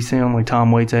jamboree sound like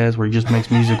Tom Waits has, where he just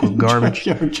makes music with garbage.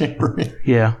 Junkyard Jamboree.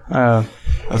 Yeah.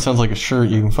 That sounds like a shirt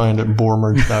you can find at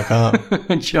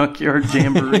boarmerch.com. Junkyard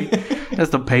Jamboree.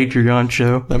 That's the Patreon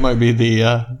show. That might be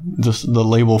the just the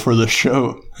label for the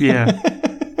show. Yeah.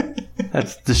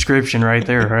 That's description right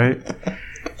there, right?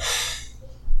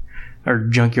 Or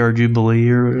Junkyard Jubilee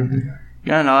or whatever.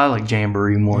 Yeah, no, I like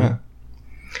Jamboree more. Yeah.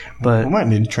 But We might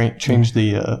need to change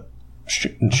the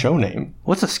show name.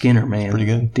 what's a Skinner Man? Pretty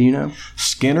good. Do you know?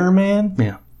 Skinner Man?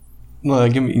 Yeah. Well,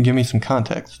 give me some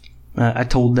context. I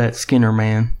told that Skinner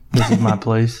Man, this is my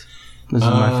place. This is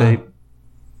my fate.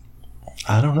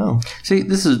 I don't know. See,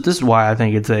 this is why I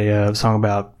think it's a song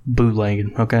about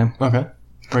bootlegging, okay? Okay.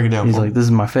 Break it down. He's for like, me. this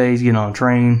is my phase, get on a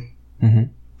train,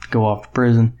 go off to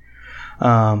prison,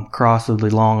 cross of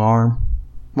the long arm.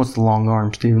 What's the long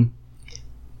arm, Steven?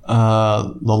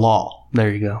 The law. There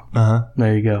you go. Uh-huh.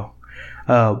 There you go.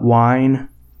 Wine,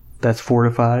 that's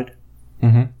fortified.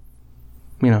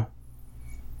 Mm-hmm. You know,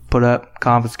 put up,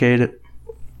 confiscate it.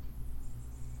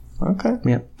 Okay.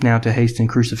 Yep. Now to haste and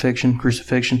crucifixion.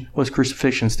 Crucifixion. What's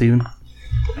crucifixion, Steven?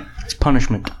 It's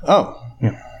punishment. Oh.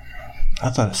 Yeah. I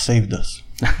thought it saved us.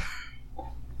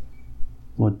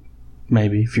 Well,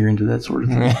 maybe if you're into that sort of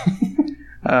thing.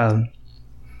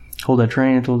 Hold that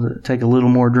train, take a little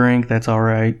more drink, that's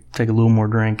alright. Take a little more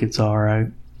drink, it's alright.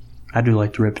 I do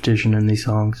like the repetition in these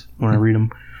songs when I read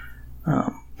them.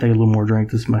 Take a little more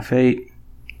drink, this is my fate.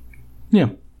 Yeah.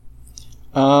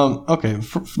 Okay.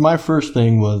 My first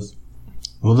thing was,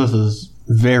 well, this is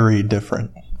very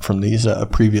different from these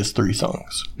previous three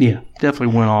songs. Yeah,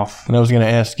 definitely went off. And I was going to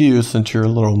ask you, since you're a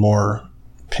little more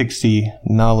Pixie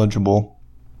knowledgeable,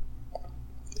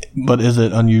 but is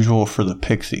it unusual for the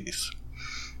Pixies?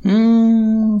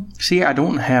 See, I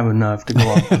don't have enough to go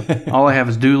off of. All I have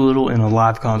is Doolittle and a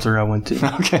live concert I went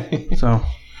to. Okay. So,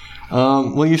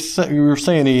 well, you were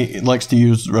saying he likes to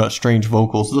use strange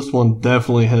vocals. This one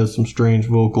definitely has some strange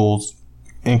vocals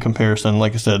in comparison,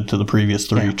 like I said, to the previous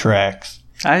three tracks.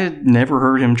 I had never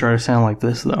heard him try to sound like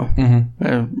this, though.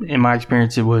 Mm-hmm. In my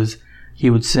experience, it was he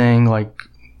would sing like,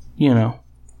 you know,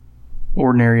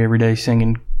 ordinary, everyday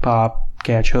singing pop,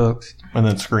 catch hooks. And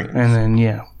then screams. And then,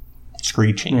 yeah.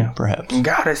 Screeching, perhaps.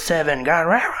 Got a 7, got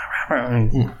a...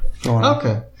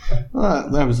 Okay.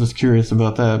 I was just curious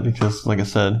about that because, like I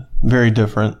said, very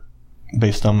different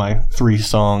based on my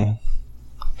 3-song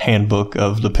handbook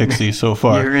of the Pixies so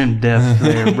far. You're in depth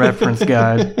there, reference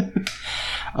guide.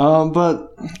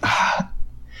 But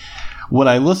would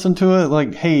I listen to it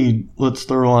like, hey, let's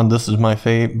throw on This Is My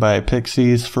Fate by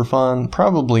Pixies for fun?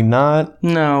 Probably not.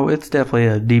 No, it's definitely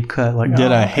a deep cut. Like,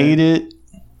 Did I hate it?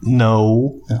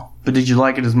 No. But did you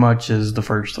like it as much as the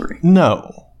first 3?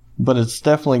 No. But it's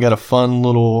definitely got a fun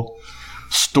little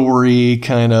story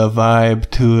kind of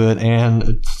vibe to it, and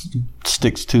it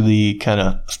sticks to the kind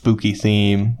of spooky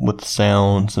theme with the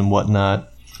sounds and whatnot.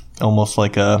 Almost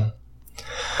like a,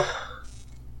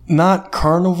 not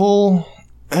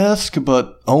carnival-esque,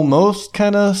 but almost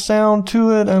kind of sound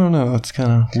to it. I don't know. It's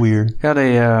kind of weird. Got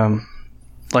a,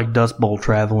 like Dust Bowl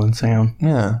traveling sound.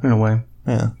 Yeah. In a way.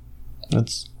 Yeah.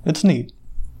 It's neat.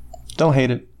 Don't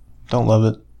hate it. Don't love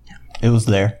it. It was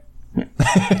there.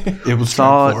 It was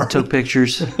Saw for. it, took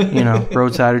pictures, you know,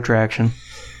 roadside attraction.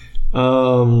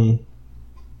 Are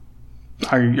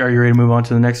you ready to move on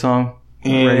to the next song?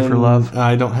 Ready for Love?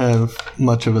 I don't have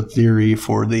much of a theory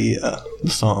for the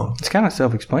song. It's kind of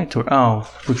self-explanatory. Oh,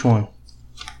 which one?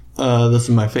 This Is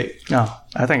My Fate. Oh,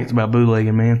 I think it's about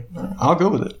bootlegging, man. I'll go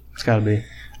with it. It's got to be.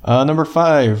 Number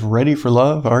 5, Ready for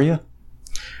Love, are you?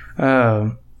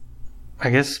 I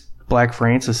guess Black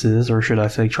Francis is, or should I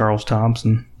say Charles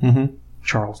Thompson? Mm-hmm.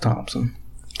 Charles Thompson.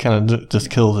 Kind of just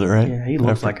kills it, right? Yeah, he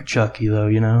looks like a Chucky, though,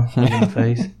 you know, in the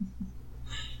face.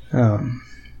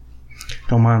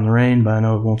 Don't mind the rain, but I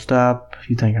know it won't stop.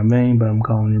 You think I'm vain, but I'm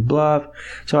calling your bluff.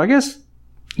 So I guess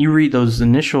you read those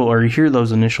initial, or you hear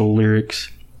those initial lyrics.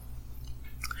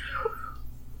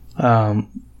 Don't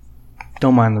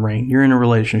mind the rain. You're in a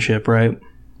relationship, right?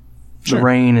 Sure. The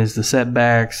rain is the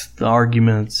setbacks, the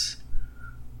arguments,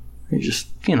 just,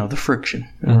 you know, the friction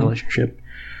in a relationship.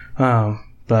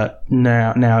 But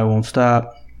now it won't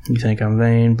stop. You think I'm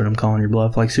vain, but I'm calling your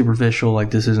bluff. Like superficial,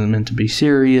 like this isn't meant to be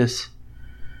serious.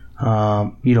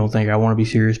 You don't think I want to be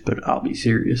serious, but I'll be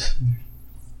serious.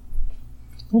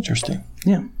 Interesting.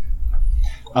 Yeah.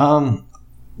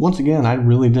 Once again, I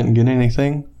really didn't get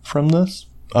anything from this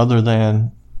other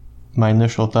than my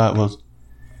initial thought was,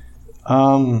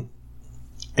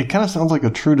 it kind of sounds like a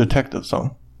True Detective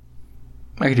song.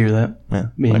 I could hear that Yeah,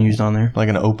 used on there. like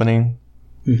an opening.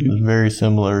 Mm-hmm. It's very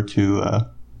similar to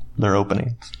their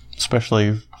openings,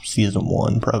 especially season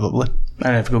 1, probably.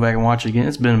 I'd have to go back and watch it again.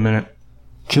 It's been a minute.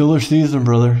 Killer season,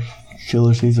 brother.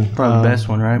 Killer Season. Probably the best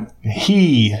one, right?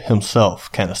 He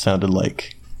himself kind of sounded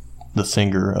like the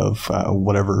singer of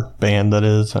whatever band that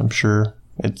is. I'm sure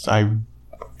I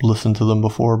listened to them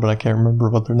before, but I can't remember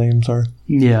what their names are.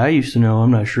 Yeah, I used to know.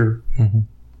 I'm not sure.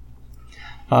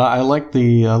 I like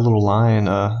the little line,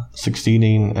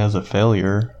 succeeding as a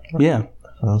failure. Yeah.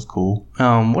 That was cool.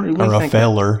 What do you Or a think?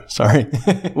 failure, sorry.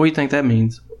 What do you think that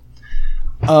means?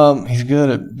 He's good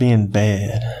at being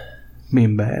bad.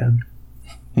 Being bad.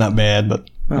 Not bad, but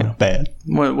bad.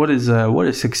 What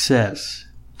is success?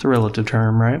 It's a relative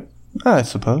term, right? I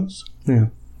suppose. Yeah.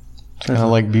 It's kind of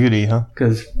like beauty, huh?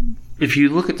 Because if you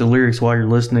look at the lyrics while you're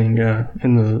listening,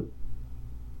 in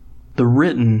the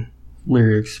written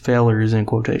lyrics, failure is in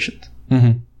quotations.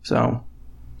 Mm-hmm. So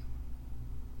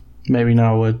maybe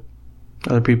not what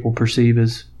other people perceive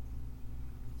as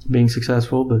being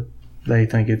successful, but they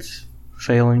think it's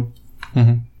failing.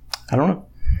 Mm-hmm. I don't know.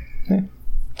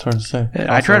 It's hard to say.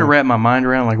 I try to wrap my mind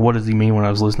around, like, what does he mean when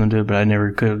I was listening to it, but I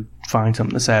never could find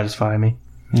something to satisfy me.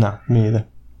 No, me either.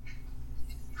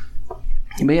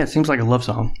 But yeah, it seems like a love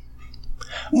song.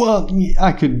 Well,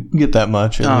 I could get that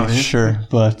much, at least, sure.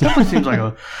 But Definitely seems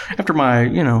like after my,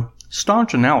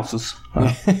 staunch analysis.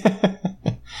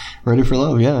 Ready for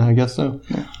Love, yeah, I guess so.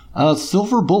 Yeah.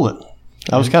 Silver Bullet.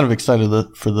 I was kind of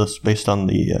excited for this based on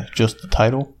the just the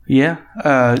title. Yeah.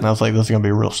 And I was like, this is going to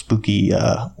be a real spooky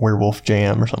werewolf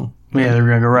jam or something. Yeah, they're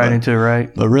going to go right into it, right?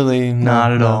 But really,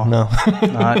 Not at all. No.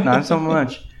 not so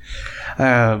much.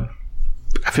 I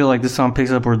feel like this song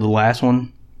picks up where the last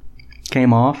one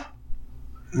came off.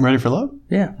 Ready for Love?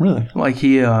 Yeah. Really? Like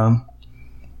he, laid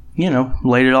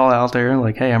it all out there.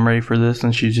 Like, hey, I'm ready for this.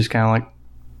 And she's just kind of like,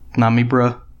 not me,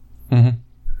 bruh. Mm-hmm.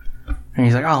 And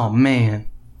he's like, oh, man.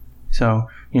 So,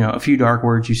 a few dark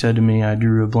words you said to me, I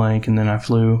drew a blank and then I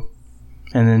flew.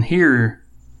 And then here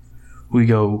we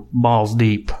go balls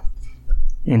deep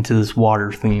into this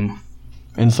water theme.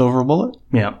 In Silver Bullet?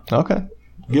 Yeah. Okay.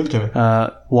 Give it to me.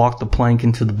 Walk the plank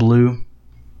into the blue.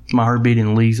 My heart beat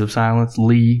in leagues of silence.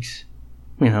 Leagues.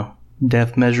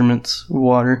 Depth measurements of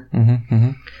water. Mm-hmm.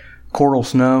 Mm-hmm. Coral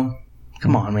snow.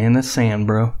 Come on, man. That's sand,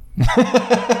 bro.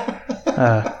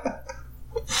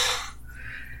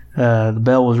 The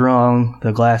bell was rung.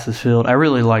 The glass is filled. I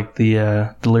really like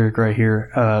the lyric right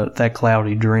here. That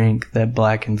cloudy drink that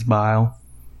blackens bile.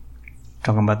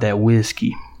 Talking about that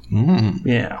whiskey. Mm.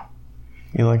 Yeah.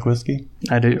 You like whiskey?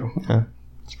 I do. Yeah.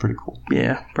 It's pretty cool.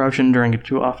 Yeah. Probably shouldn't drink it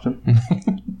too often.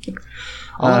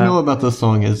 All I know about this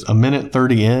song is a minute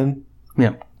 30 in.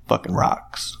 Yeah. Fucking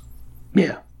rocks.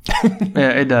 Yeah.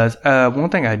 Yeah, it does. One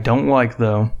thing I don't like,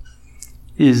 though,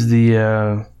 is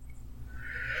the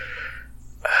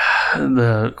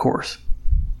chorus.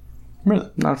 Really?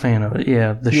 Not a fan of it.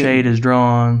 Yeah. The shade is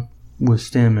drawn with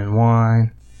stem and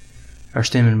wine. Or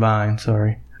stem and vine,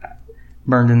 sorry.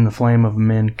 Burned in the flame of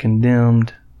men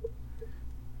condemned.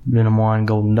 Venom wine,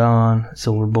 golden dawn.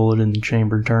 Silver bullet in the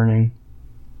chamber turning.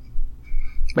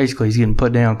 Basically, he's getting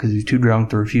put down because he's too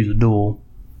drunk to refuse a duel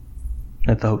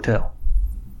at the hotel.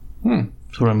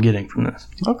 That's what I'm getting from this.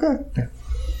 Okay. Yeah.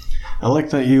 I like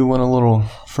that you went a little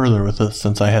further with this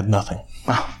since I had nothing.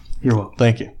 Oh, you're welcome.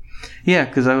 Thank you. Yeah,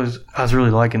 because I was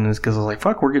really liking this because I was like,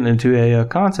 fuck, we're getting into a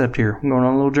concept here. I'm going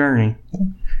on a little journey.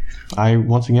 I,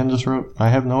 once again, just wrote, I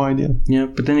have no idea. Yeah,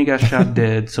 but then he got shot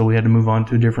dead, so we had to move on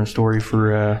to a different story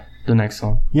for the next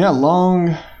song. Yeah,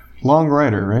 Long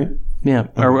Rider, right? Yeah.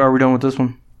 Are we done with this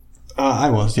one?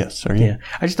 I was, yes. Are you? Yeah.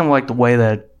 I just don't like the way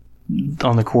that,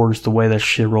 on the chorus, the way that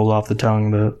shit rolls off the tongue.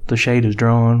 The shade is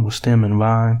drawn with stem and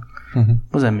vine. Mm-hmm.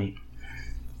 What does that mean?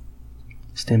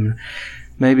 Stem.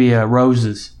 Maybe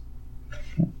roses.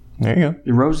 There you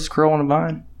Do roses grow on a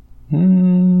vine?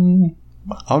 go.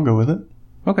 I'll go with it.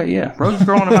 Okay, yeah. Roses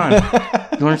grow on a vine.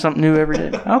 You learn something new every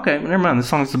day. Okay, never mind. This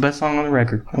song's the best song on the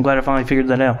record. I'm glad I finally figured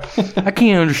that out. I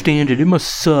can't understand it. It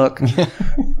must suck.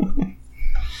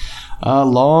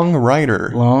 Long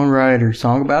Rider. Long Rider.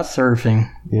 Song about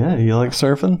surfing. Yeah, you like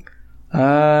surfing?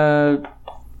 No.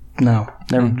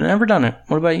 Never done it.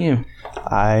 What about you?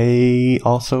 I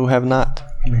also have not.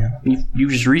 Yeah. You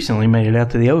just recently made it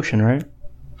out to the ocean, right?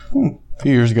 A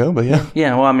few years ago, but yeah.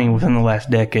 Yeah, well, I mean, within the last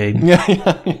decade. Yeah.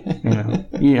 I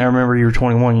remember you were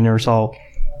 21, you never saw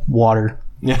water.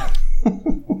 Yeah.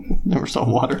 Never saw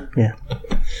water. Yeah.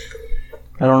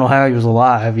 I don't know how he was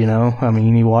alive, I mean,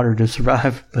 you need water to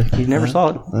survive, but he never saw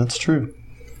it. That's true.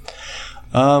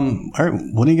 All right,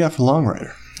 what do you got for Long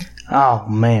Rider? Oh,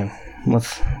 man.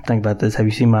 Let's think about this. Have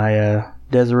you seen my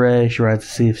Desiree? She rides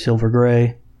the Sea of Silver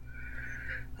Gray.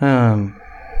 At the end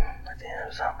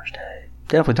of summer's day.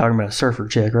 Definitely talking about a surfer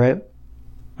chick, right?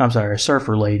 I'm sorry, a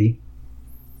surfer lady.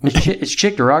 Is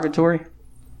chick derogatory?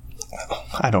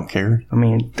 I don't care. I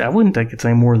mean, I wouldn't think it's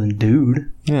any more than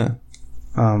dude. Yeah.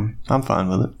 I'm fine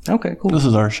with it. Okay, cool. This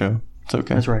is our show. It's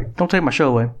okay. That's right. Don't take my show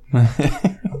away.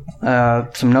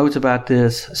 Some notes about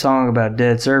this song about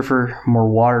Dead Surfer, more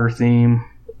water theme.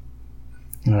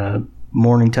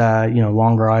 Morning Tide,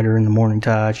 Long Rider in the Morning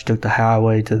Tide. She took the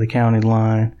highway to the county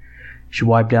line. She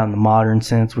wiped out in the modern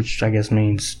sense, which I guess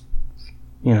means,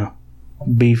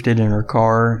 beefed it in her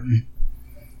car and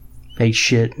ate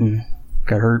shit and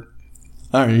got hurt.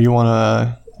 All right, you want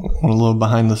a little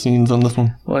behind the scenes on this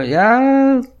one? Well,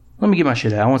 yeah. Let me get my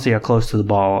shit out. I want to see how close to the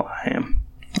ball I am.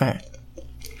 All right.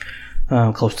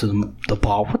 Close to the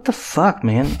ball. What the fuck,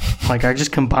 man? Like, I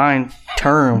just combined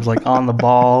terms like on the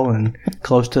ball and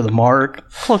close to the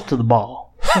mark. Close to the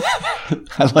ball.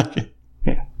 I like it.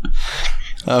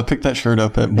 Yeah. Pick that shirt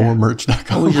up at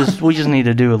moremerch.com. We just need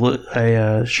to do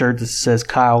a shirt that says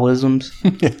Kyleisms.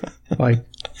 Yeah. Like,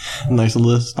 nice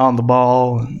list. on the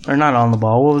ball. Or not on the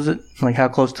ball. What was it? Like, how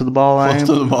close to the ball I am?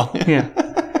 Close to the ball. Yeah.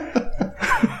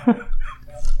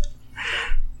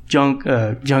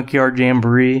 Junkyard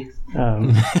Jamboree.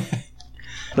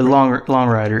 But Long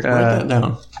Rider. Write that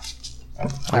down.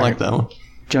 I like that one.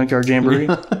 Junkyard Jamboree.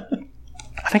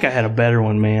 I think I had a better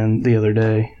one, man, the other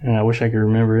day, and I wish I could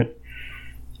remember it.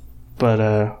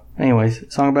 But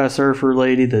anyways, song about a surfer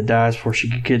lady that dies before she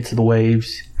could get to the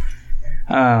waves.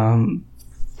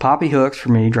 Poppy hooks for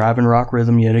me, driving rock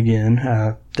rhythm yet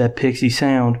again. That Pixie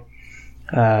sound.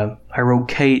 I wrote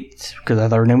Kate because I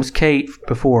thought her name was Kate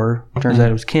before. Turns out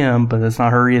it was Kim, but that's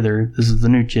not her either. This is the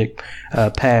new chick,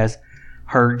 Paz.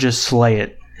 Her just slay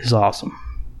it is awesome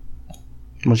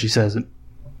when she says it.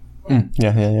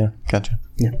 Yeah. Gotcha.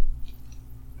 Yeah.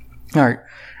 All right.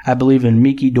 I believe in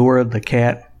Miki Dora the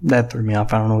cat. That threw me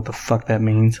off. I don't know what the fuck that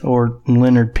means. Or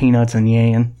Leonard Peanuts and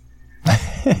Yan.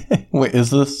 Wait, is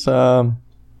this...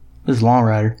 This is Long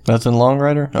Rider. That's in Long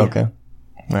Rider? Yeah. Okay. All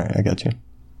right, I got you.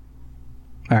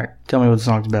 All right. Tell me what the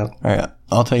song's about. All right,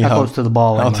 I'll tell you How close to the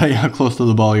ball am I? I'll tell you how close to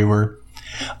the ball you were.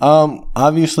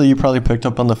 Obviously, you probably picked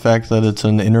up on the fact that it's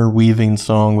an interweaving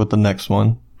song with the next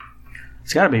one.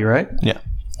 It's got to be, right? Yeah.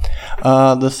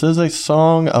 This is a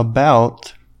song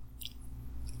about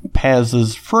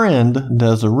Paz's friend,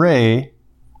 Desiree,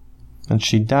 and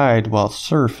she died while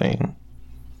surfing.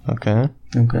 Okay.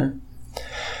 Okay.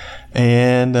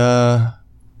 And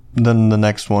then the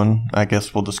next one, I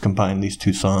guess we'll just combine these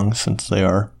two songs since they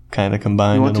are kind of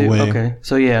combined in a way. Okay.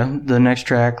 So, yeah, the next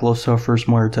track, Los Surfers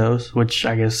Muertos, which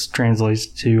I guess translates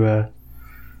to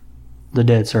the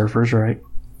Dead Surfers, right?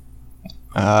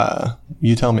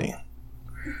 You tell me.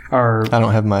 Or I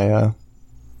don't have my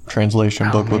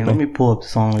translation book with me. Let me pull up the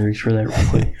song lyrics for that real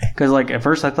quick. Because, like, at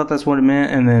first I thought that's what it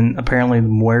meant, and then apparently the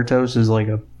Muertos is like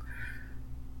a...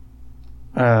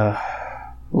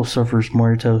 Los Surfers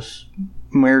Muertos.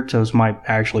 Muertos might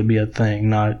actually be a thing,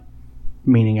 not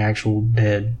meaning actual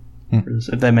dead.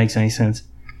 If that makes any sense.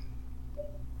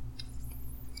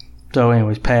 So,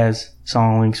 anyways, Paz,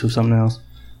 song links with something else.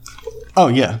 Oh,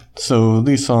 yeah. So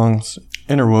these songs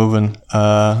interwoven.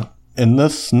 In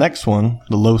this next one,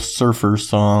 the Los Surfers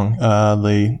song,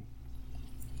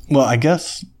 well, I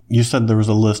guess you said there was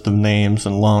a list of names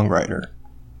in Long Rider.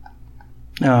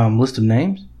 List of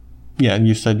names? Yeah, and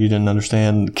you said you didn't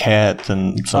understand Cat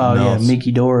and something else. Oh, yeah,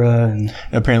 Miki Dora. And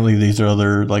apparently these are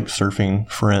other, like, surfing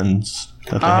friends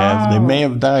that they have. They may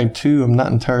have died, too. I'm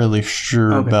not entirely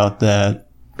sure about that.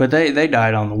 But they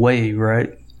died on the wave, right?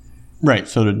 Right,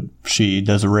 so did she,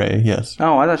 Desiree, yes.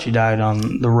 Oh, I thought she died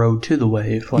on the road to the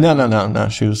wave. Like, No.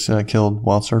 She was killed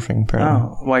while surfing, apparently.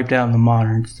 Oh, wiped out in the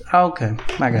moderns. Oh, okay.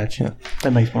 I got you. Yeah.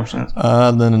 That makes more sense.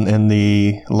 Then in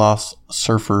the Los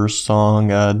Surfers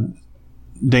song,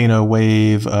 Dana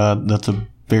Wave, that's a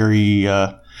very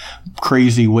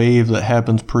crazy wave that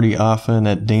happens pretty often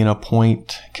at Dana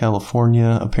Point,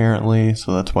 California, apparently.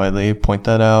 So that's why they point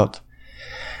that out.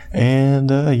 And,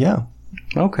 yeah.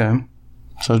 Okay.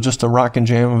 So just a rock and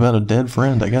jam about a dead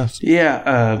friend, I guess.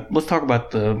 Yeah, let's talk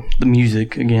about the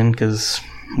music again, because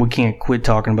we can't quit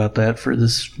talking about that for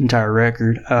this entire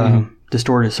record.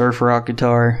 Distorted surf rock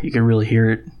guitar, you can really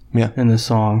hear it in this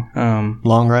song.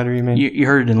 Long Rider, you mean? You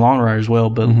heard it in Long Rider as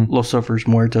well, but Los Surfers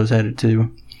Muertos had it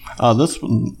too.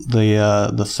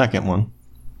 The second one.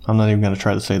 I'm not even going to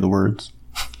try to say the words.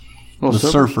 The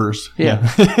Surfers. Yeah.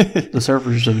 The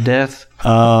Surfers of Death.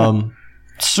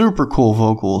 Super cool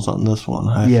vocals on this one,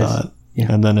 I thought.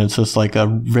 Yeah. And then it's just like a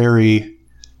very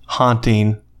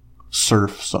haunting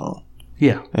surf song.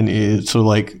 Yeah. And it's sort of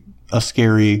like a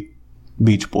scary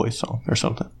Beach Boys song or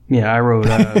something. Yeah, I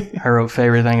wrote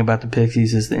favorite thing about the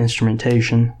Pixies is the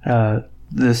instrumentation.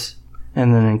 This,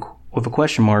 and then with a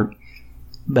question mark,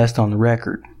 best on the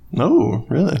record. Oh,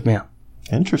 really? Yeah.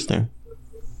 Interesting.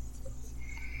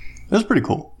 It's pretty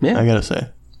cool. Yeah. I gotta say.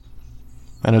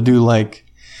 And I do like,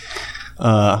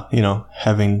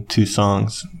 having two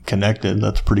songs connected.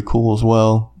 That's pretty cool as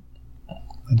well.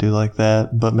 I do like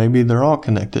that. But maybe they're all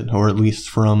connected, or at least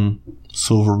from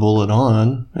Silver Bullet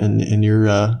on, in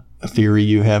your theory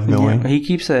you have going. Yeah, he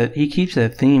keeps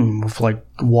that theme of like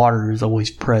water is always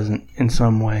present in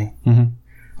some way. Mm-hmm.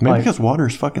 Maybe Like- because water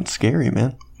is fucking scary,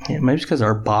 man. Yeah, maybe it's because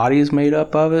our body is made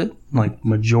up of it, like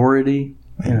majority.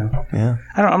 Yeah.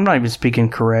 I'm not even speaking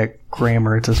correct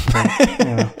grammar at this point.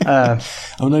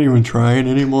 I'm not even trying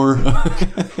anymore.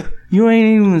 You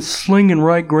ain't even slinging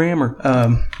right grammar.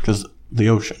 Because the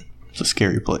ocean is a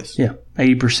scary place. Yeah,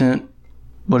 80%.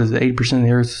 What is it? 80% of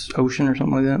the Earth's ocean or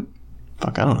something like that.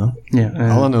 Fuck, I don't know.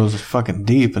 Yeah. All I know is it's fucking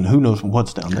deep, and who knows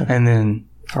what's down there. And then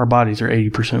our bodies are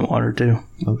 80% water too.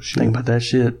 Oh, shit. Think about that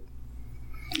shit.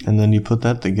 And then you put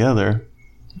that together,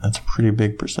 that's a pretty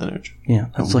big percentage. Yeah,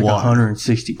 that's like Water.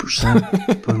 160%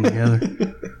 put them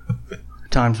together.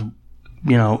 Times,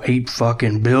 8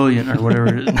 fucking billion or whatever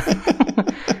it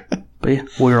is. But yeah,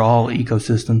 we're all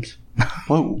ecosystems.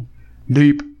 Whoa.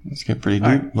 Deep. It's getting pretty deep,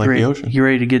 All right, like the ocean. You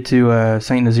ready to get to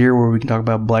St. Nazaire where we can talk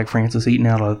about Black Francis eating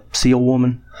out a seal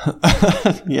woman?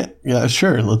 Yeah,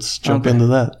 sure. Let's jump Okay. into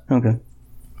that. Okay.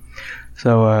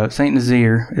 So St.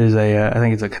 Nazaire is I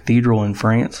think it's a cathedral in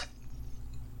France.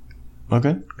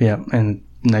 Okay. Yeah, and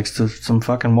next to some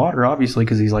fucking water, obviously,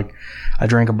 because he's like, I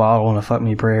drank a bottle in a fuck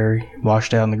me prayer,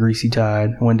 washed out in the greasy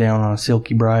tide, went down on a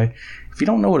silky bride. If you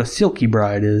don't know what a silky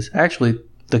bride is, actually,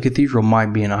 the cathedral might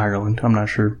be in Ireland. I'm not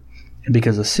sure.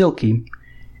 Because a silky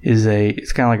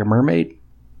it's kind of like a mermaid,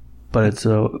 but it's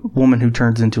a woman who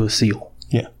turns into a seal.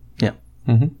 Yeah. Yeah.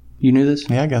 Mm-hmm. You knew this?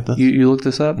 Yeah, I got this. You looked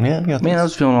this up? Yeah, I got Man, I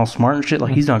this. was feeling all smart and shit.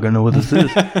 Like, he's not going to know what this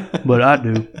is. But I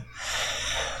do.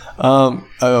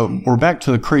 We're back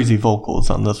to the crazy vocals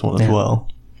on this one as Yeah. well.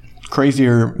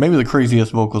 Crazier, maybe the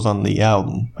craziest vocals on the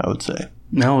album, I would say.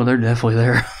 No, they're definitely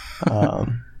there.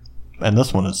 And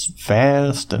this one is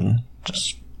fast and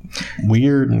just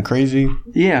weird and crazy.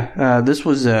 Yeah, this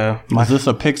was my Is this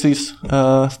a Pixies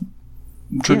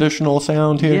traditional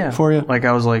sound here for you? Like,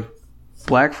 I was like,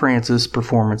 Black Francis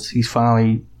performance. He's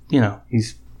finally,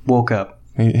 he's woke up.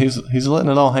 He's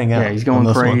letting it all hang out. Yeah, he's going on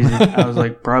this one. crazy. I was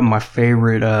like, probably my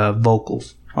favorite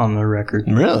vocals on the record.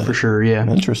 Really? For sure, yeah.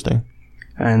 Interesting.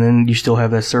 And then you still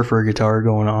have that surfer guitar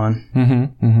going on.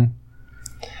 Mm-hmm.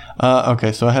 Mm-hmm.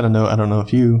 Okay, so I had a note. I don't know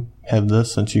if you have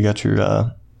this since you got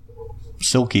your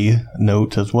silky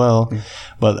note as well,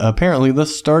 but apparently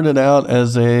this started out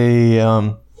as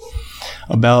a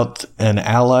about an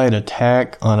Allied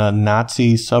attack on a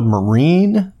Nazi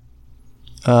submarine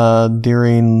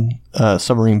during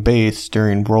submarine base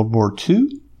during World War II.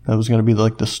 That was going to be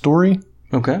like the story.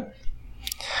 Okay.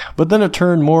 But then it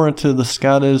turned more into the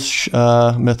Scottish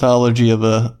mythology of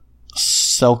a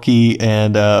Selkie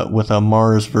and with a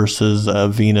Mars versus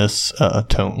Venus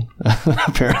tone,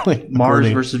 apparently. Mars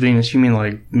according- versus Venus. You mean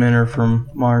like men are from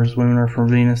Mars, women are from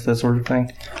Venus, that sort of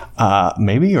thing?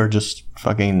 Maybe, or just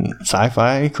fucking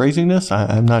sci-fi craziness.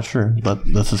 I'm not sure. But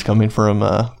this is coming from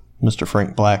Mr.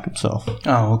 Frank Black himself.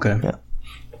 Oh, okay. Yeah.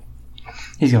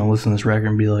 He's going to listen to this record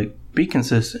and be like, be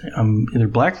consistent. I'm either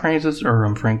Black Francis or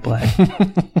I'm Frank Black.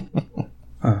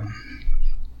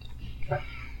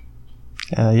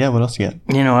 Yeah, what else you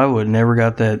got? I would never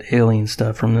got that alien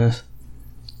stuff from this.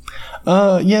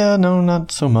 Yeah, no,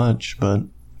 not so much, but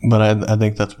I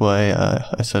think that's why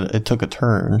I said it took a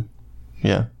turn.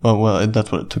 Yeah. Oh, well,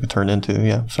 that's what it took a turn into.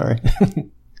 Yeah, sorry.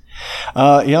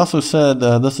 He also said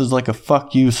this is like a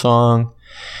fuck you song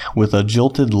with a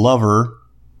jilted lover.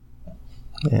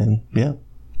 And yeah,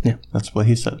 that's what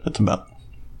he said it's about.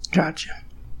 Gotcha.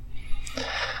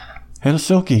 And a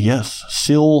silky, yes.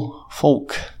 Seal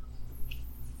folk.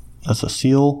 That's a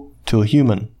seal to a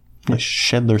human. They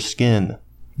shed their skin,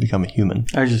 become a human.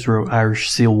 I just wrote Irish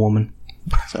seal woman.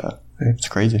 It's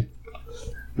crazy.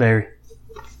 Very.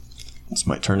 This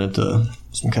might turn into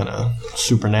some kind of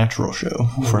supernatural show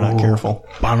if we're not careful.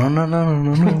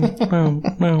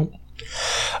 No.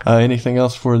 Anything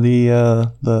else for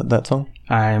that song?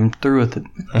 I'm through with it.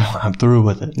 I'm through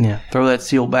with it. Yeah. Throw that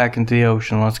seal back into the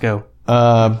ocean. Let's go.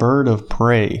 Bird of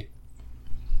Prey.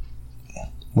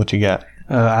 What you got?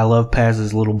 I love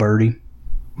Paz's Little Birdie.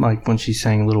 Like when she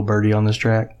sang Little Birdie on this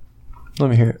track. Let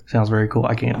me hear it. Sounds very cool.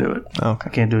 I can't do it. Okay.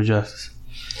 I can't do it justice.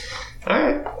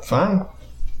 Alright, fine.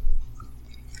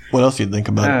 What else you think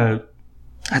about it?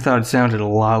 I thought it sounded a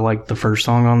lot like the first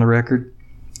song on the record.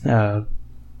 What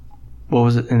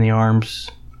was it? In the Arms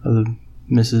of the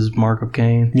Mrs. Mark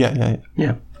Cain. Yeah.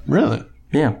 Really?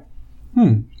 Yeah.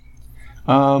 You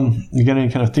got any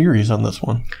kind of theories on this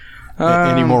one?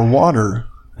 Any more water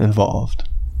involved?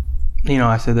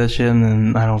 I said that shit, and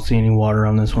then I don't see any water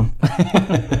on this one.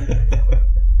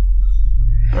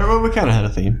 All right, well, we kind of had a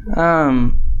theme.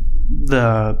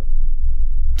 The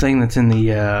thing that's in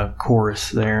the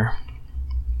chorus there.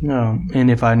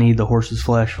 And if I need the horse's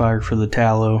flesh, fire for the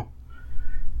tallow.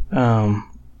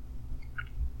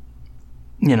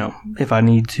 If I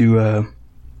need to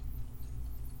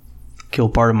kill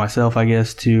part of myself, I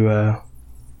guess, to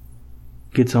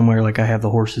get somewhere, like I have the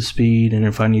horse's speed, and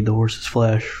if I need the horse's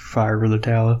flesh, fire for the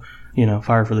tallow.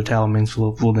 Fire for the tallow means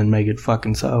we'll then make it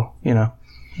fucking so,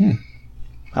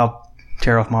 I'll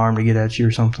tear off my arm to get at you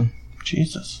or something.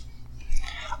 Jesus.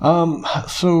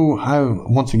 So I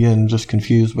once again just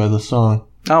confused by the song.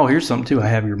 Oh, here's something too. I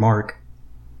Have Your Mark.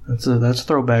 That's a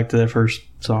throwback to that first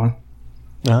song.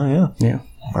 Oh yeah, Yeah.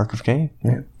 Mark of Cain.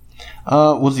 Yeah.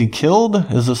 Was he killed?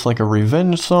 Is this like a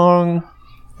revenge song?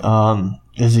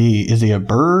 Is he a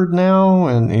bird now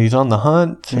and he's on the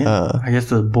hunt? Yeah. I guess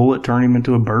the bullet turned him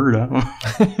into a bird. I don't know.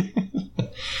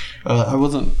 I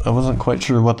wasn't quite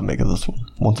sure what to make of this one.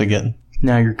 Once again.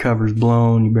 Now your cover's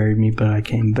blown. You buried me, but I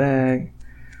came back.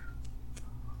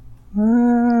 I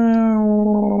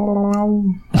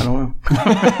don't know.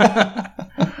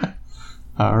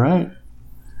 All right.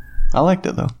 I liked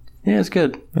it though. Yeah, it's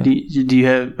good. Yeah. Do you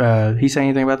have he say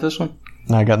anything about this one?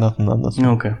 No, I got nothing on this one.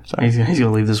 Okay. Sorry. He's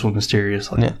gonna leave this one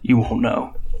mysterious. Like, Yeah. You won't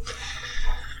know.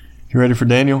 You ready for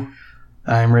Daniel?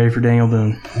 I'm ready for Daniel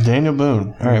Boone. Daniel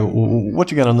Boone. All right.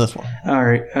 What you got on this one? All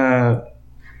right. I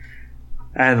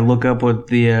had to look up what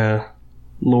the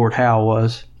Lord Howe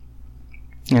was.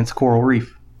 And it's a coral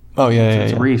reef. Oh yeah,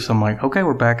 It's a reef. So I'm like, okay,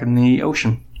 we're back in the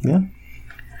ocean. Yeah.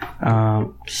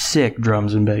 Sick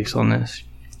drums and bass on this.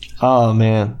 Oh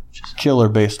man, killer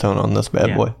bass tone on this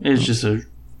bad boy. It's just a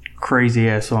crazy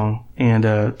ass song, and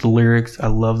the lyrics. I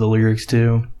love the lyrics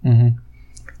too. Mm-hmm.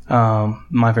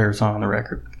 My favorite song on the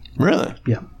record. Really?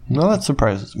 Yeah. No, that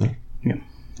surprises me. Yeah.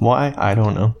 Why? I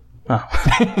don't know. Oh.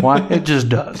 Why? It just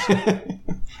does.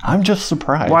 I'm just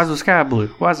surprised. Why is the sky blue?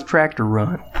 Why does the tractor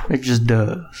run? It just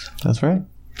does. That's right.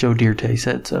 Joe Dierte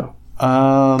said so.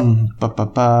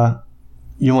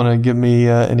 You want to give me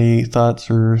any thoughts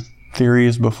or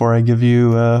theories before I give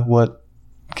you what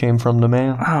came from the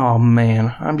man? Oh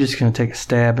man, I'm just gonna take a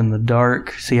stab in the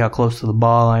dark, see how close to the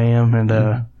ball I am,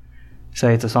 and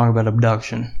say it's a song about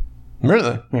abduction.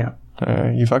 Really? Yeah.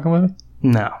 You fucking with me?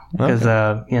 No, because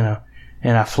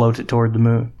and I float it toward the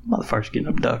moon. Motherfucker's getting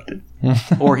abducted,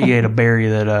 or he ate a berry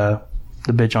that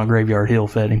the bitch on Graveyard Hill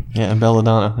fed him. Yeah,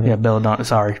 Belladonna. Yeah, Belladonna.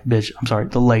 Sorry, bitch. I'm sorry,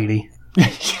 the lady.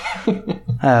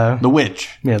 The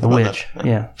witch. Yeah, the witch.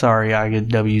 Yeah, sorry, I get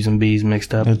W's and B's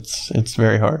mixed up. It's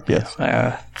very hard. Yes.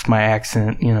 It's my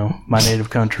accent, my native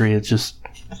country. It's just.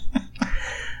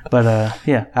 But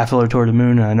I floated toward the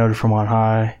moon, and I noted from on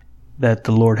high that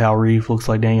the Lord Howe Reef looks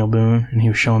like Daniel Boone, and he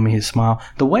was showing me his smile.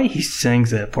 The way he sings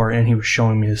that part, and he was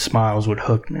showing me his smile, is what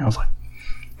hooked me. I was like,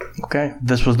 okay, if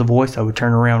this was the voice, I would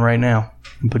turn around right now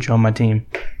and put you on my team.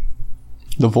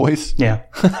 The voice? Yeah.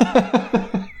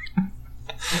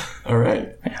 All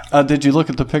right. Did you look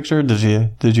at the picture? Did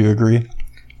you agree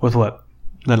With what?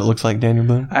 that it looks like Daniel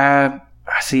Boone? I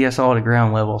saw it at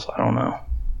ground level, so I don't know.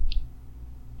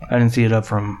 I didn't see it up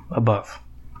from above.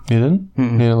 You didn't?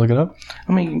 Mm-mm. You didn't look it up?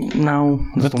 I mean, no.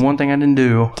 That's the one thing I didn't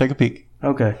do. Take a peek.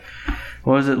 Okay.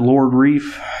 What is it? Lord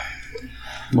Reef?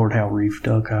 Lord Howe Reef.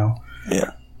 Doug Howe.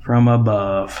 Yeah. From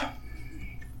above.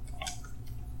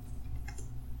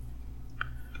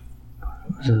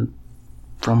 Is it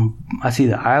from... I see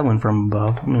the island from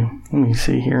above. Let me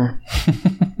see here.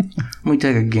 Let me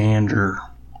take a gander.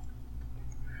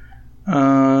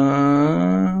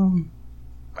 I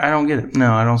don't get it.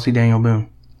 No, I don't see Daniel Boone.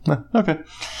 Okay.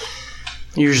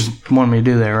 You just wanted me to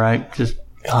do that, right? Just...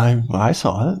 I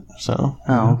saw it, so.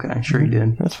 Oh, okay. Sure you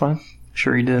did. That's fine.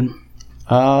 Sure you did.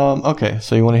 Okay,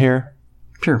 so you want to hear?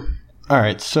 Sure. All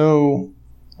right, so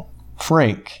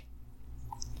Frank,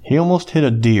 he almost hit a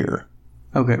deer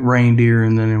Okay, reindeer,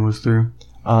 and then it was through.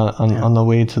 on the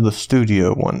way to the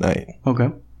studio one night. Okay.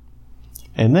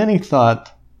 And then he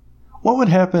thought, what would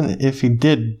happen if he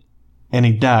did and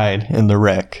he died in the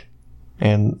wreck?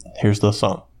 And here's the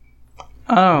song.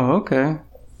 Oh, okay.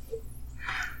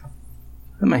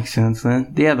 That makes sense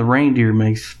then. Yeah, the reindeer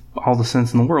makes all the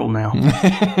sense in the world now.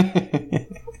 I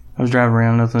was driving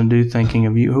around, nothing to do, thinking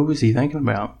of you. Who was he thinking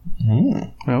about?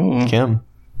 Oh, Kim.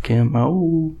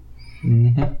 Oh.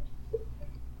 Mm-hmm.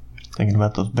 Thinking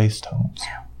about those bass tones.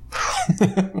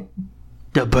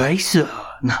 The bass.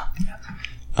 No.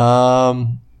 So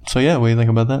what do you think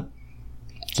about that?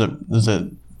 Does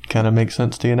it kind of make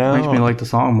sense to you now? Makes me like the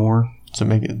song more. to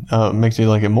make it makes you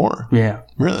like it more. Yeah.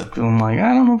 Really? I'm like,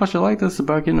 I don't know if I should like this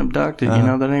about getting abducted.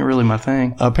 That ain't really my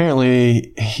thing.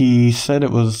 Apparently, he said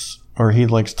it was, or he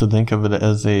likes to think of it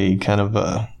as a kind of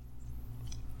a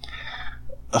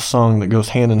song that goes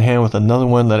hand in hand with another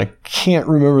one that I can't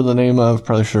remember the name of.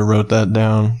 Probably should have wrote that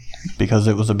down because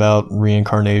it was about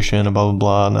reincarnation and blah, blah,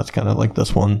 blah. And that's kind of like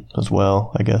this one as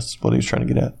well, I guess, what he was trying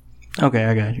to get at. Okay,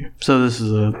 I got you. So this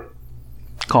is a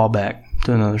callback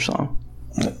to another song.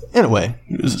 In a way,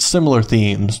 similar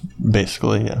themes,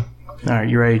 basically, yeah. All right,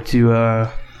 you ready to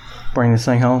bring this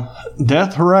thing home?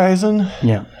 Death Horizon?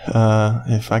 Yeah.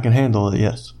 If I can handle it,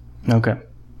 yes. Okay.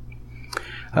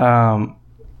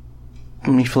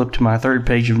 Let me flip to my third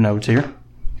page of notes here.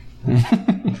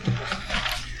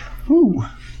 Ooh.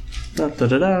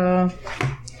 Da-da-da-da.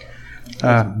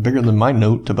 Bigger than my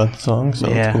note about the song, so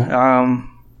Yeah. that's cool.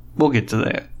 We'll get to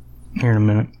that here in a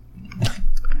minute.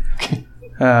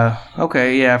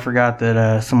 Okay, yeah, I forgot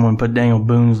that someone put Daniel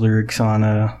Boone's lyrics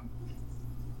on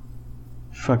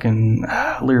fucking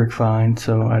Lyric Find,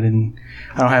 so I don't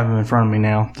have them in front of me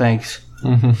now. Thanks.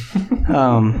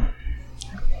 Mm-hmm.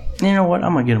 You know what?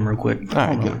 I'm gonna get them real quick. All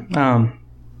right, good.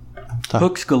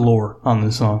 Hooks galore on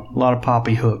this song. A lot of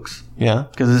poppy hooks. Yeah.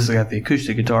 Because this has got the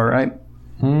acoustic guitar, right?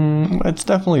 It's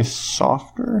definitely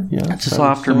softer. Yeah. It's a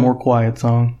softer, more quiet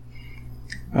song.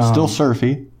 Still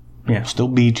surfy. Yeah. Still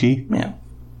beachy. Yeah.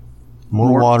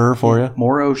 More water for you.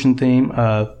 More ocean theme.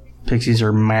 Pixies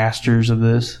are masters of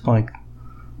this. Like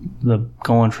the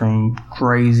going from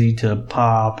crazy to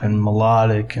pop and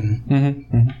melodic and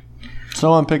Mm-hmm.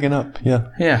 So I'm picking up. Yeah.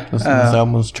 yeah. This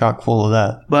album was chock full of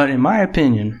that. But in my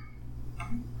opinion,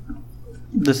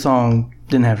 the song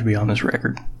didn't have to be on this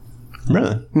record.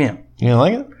 Really? Yeah. You didn't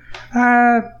like it?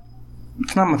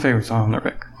 It's not my favorite song on the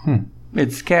record.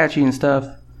 It's catchy and stuff,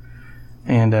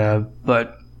 and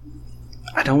but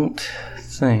I don't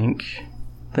think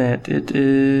that it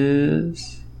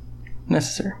is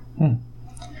necessary.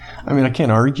 I mean, I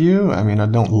can't argue. I mean, I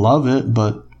don't love it,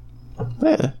 but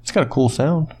yeah, it's got a cool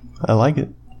sound. I like it.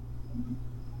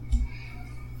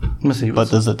 Let's see. But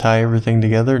does it tie everything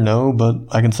together? No, but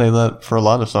I can say that for a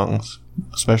lot of songs,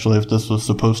 especially if this was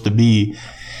supposed to be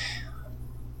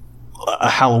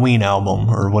a Halloween album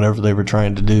or whatever they were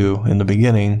trying to do in the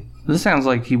beginning. This sounds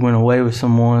like he went away with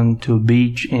someone to a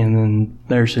beach, and then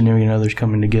their significant other's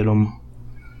coming to get him,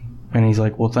 and he's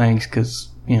like, "Well, thanks, because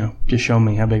just show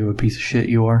me how big of a piece of shit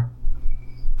you are."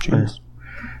 Jeez.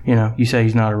 Or, you say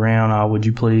he's not around. Oh, would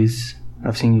you please?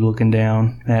 I've seen you looking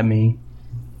down at me.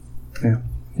 Yeah.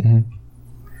 Mm-hmm.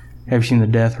 Have you seen the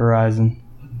Death Horizon?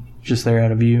 Just there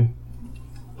out of view.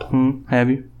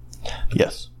 Have you?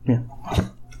 Yes. Yeah.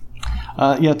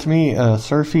 Yeah, to me, a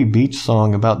surfy beach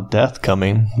song about death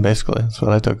coming, basically. That's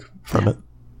what I took from it.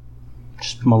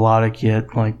 Just melodic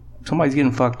yet, like somebody's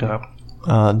getting fucked up.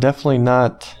 Definitely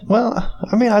not. Well,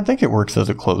 I mean, I think it works as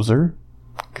a closer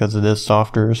because it is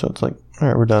softer. So it's like, all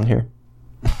right, we're done here.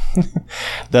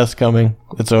 Death's coming.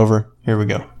 It's over. Here we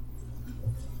go.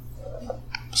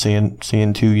 See you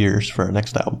in 2 years for our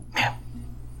next album. Yeah.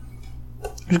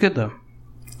 It was good though.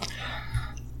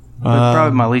 But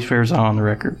probably my least favorite song on the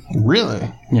record.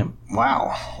 Really? Yeah.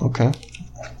 Wow. Okay.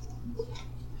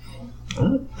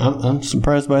 I'm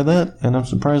surprised by that, and I'm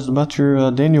surprised about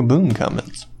your Daniel Boone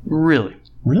comments. Really?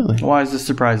 Really? Why is this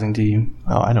surprising to you?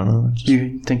 Oh, I don't know. Do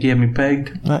you think you have me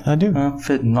pegged? I do.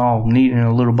 Fitting all neat in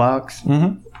a little box.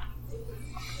 Mm-hmm.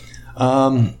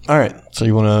 All right. So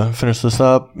you want to finish this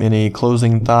up? Any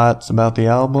closing thoughts about the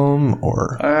album,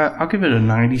 or? I'll give it a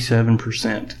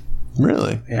 97%.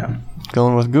 Really? Yeah.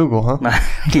 Going with Google, huh?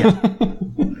 Yeah.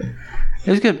 It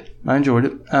was good. I enjoyed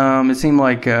it. It seemed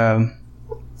like I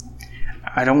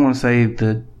don't want to say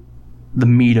that the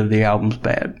meat of the album's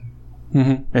bad.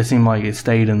 Mm-hmm. It seemed like it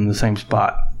stayed in the same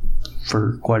spot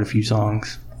for quite a few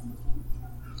songs.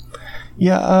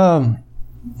 Yeah.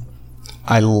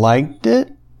 I liked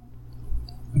it,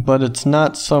 but it's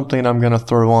not something I'm going to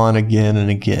throw on again and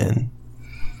again.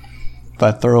 If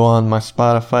I throw on my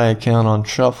Spotify account on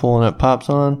shuffle and it pops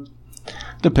on,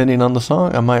 depending on the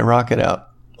song, I might rock it out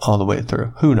all the way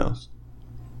through. Who knows?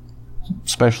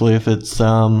 Especially if it's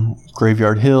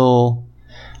Graveyard Hill,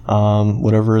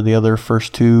 whatever the other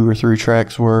first 2 or 3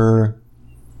 tracks were,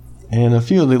 and a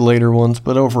few of the later ones.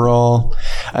 But overall,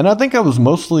 and I think I was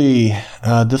mostly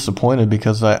disappointed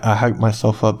because I hyped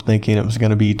myself up thinking it was going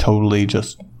to be totally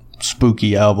just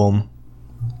spooky album,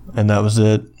 and that was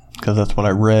it. Because that's what I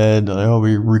read. Like,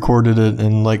 we recorded it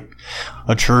in like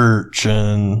a church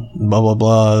and blah blah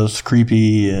blah. It's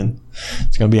creepy and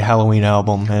it's gonna be a Halloween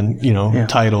album. And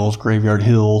titles: Graveyard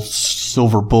Hill,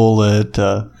 Silver Bullet,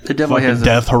 it definitely has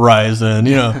Death Horizon.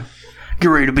 Get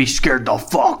ready to be scared the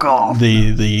fuck off.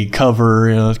 The cover,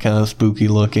 it's kind of spooky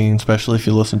looking, especially if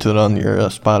you listen to it on your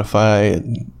Spotify.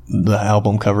 The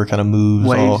album cover kind of moves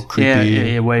all creepy. Yeah,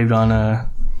 it waved on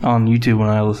YouTube when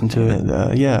I listened to it. And,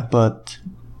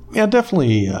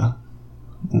 definitely.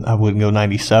 I wouldn't go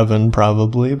 97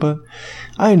 probably, but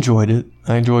I enjoyed it.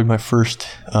 I enjoyed my first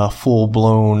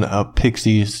full-blown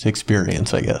Pixies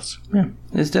experience, I guess. Yeah,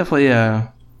 it's definitely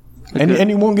and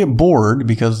you won't get bored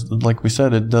because, like we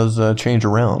said, it does change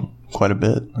around quite a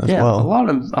bit as well.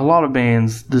 A lot of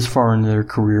bands this far in their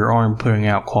career aren't putting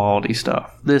out quality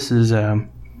stuff. This is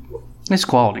it's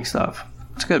quality stuff.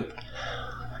 It's good.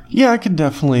 Yeah, I could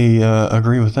definitely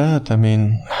agree with that. I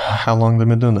mean, how long have they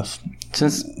been doing this?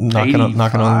 Since knocking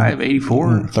on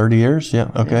 84. 30 years?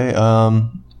 Yeah, okay.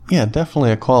 Yeah,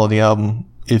 definitely a quality album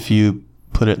if you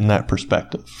put it in that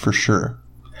perspective, for sure.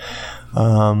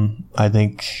 I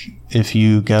think if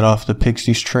you get off the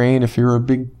Pixies train, if you're a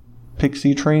big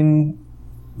Pixie train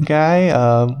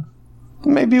guy,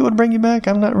 maybe it would bring you back.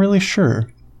 I'm not really sure.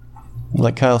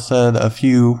 Like Kyle said, a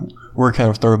few were kind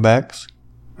of throwbacks.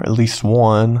 Or at least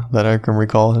one that I can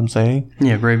recall him saying.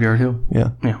 Yeah, Graveyard Hill.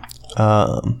 Yeah.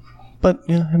 But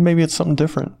yeah, maybe it's something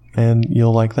different, and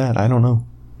you'll like that. I don't know.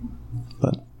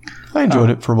 But I enjoyed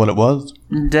it for what it was.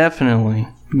 Definitely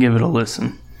give it a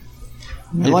listen.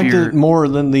 I liked it more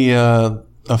than the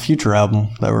a future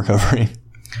album that we're covering.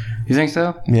 You think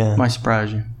so? Yeah. Might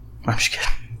surprise you. I'm just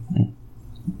kidding.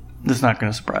 That's not going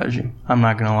to surprise you. I'm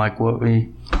not going to like what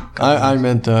we... I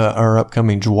meant our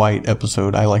upcoming Dwight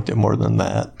episode. I liked it more than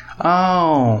that.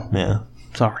 Oh. Yeah.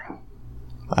 Sorry.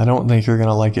 I don't think you're going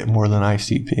to like it more than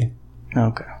ICP.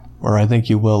 Okay. Or I think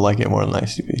you will like it more than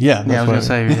ICP. Yeah. Yeah, I was going to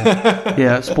say. Yeah.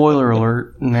 Yeah, spoiler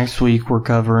alert. Next week we're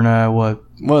covering what?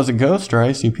 Well, is it Ghost or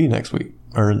ICP next week?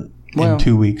 Or in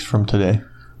 2 weeks from today?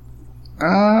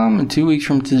 In 2 weeks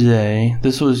from today.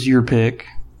 This was your pick.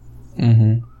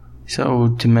 Mm-hmm. So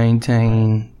to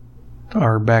maintain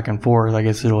our back and forth, I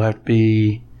guess it'll have to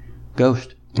be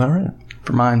Ghost. All right.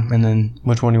 For mine. And then...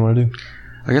 Which one do you want to do?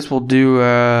 I guess we'll do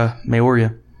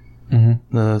Maoria.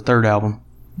 Mm-hmm. The third album.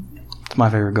 It's my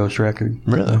favorite Ghost record.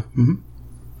 Really?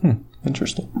 Mm-hmm.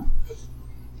 Interesting.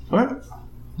 All right.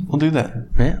 We'll do that.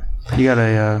 Yeah. You got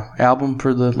a album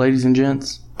for the ladies and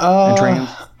gents? And trans?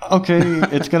 Okay.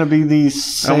 It's going to be the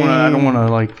same... I don't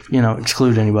want to,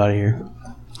 exclude anybody here.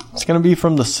 It's going to be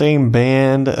from the same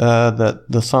band that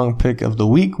the song pick of the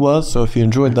week was. So if you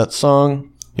enjoyed that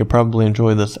song, you'll probably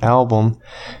enjoy this album.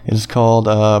 It is called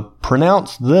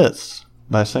Pronounce This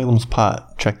by Salem's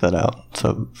Pot. Check that out. It's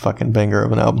a fucking banger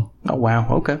of an album. Oh, wow.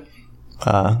 Okay.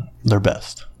 They're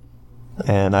best.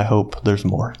 And I hope there's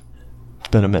more. It's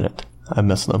been a minute. I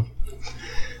miss them.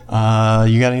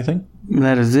 You got anything?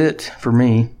 That is it for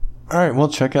me. All right, well,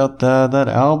 check out that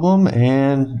album,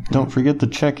 and don't forget to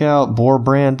check out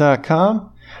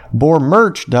boarbrand.com,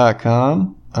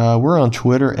 boarmerch.com. We're on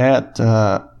Twitter at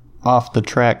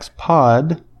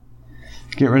OffTheTracksPod.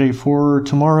 Get ready for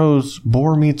tomorrow's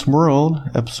Boar Meets World,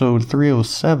 episode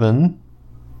 307,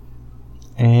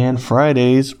 and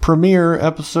Friday's premiere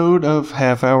episode of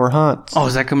Half Hour Haunts. Oh,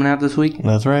 is that coming out this week?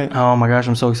 That's right. Oh my gosh,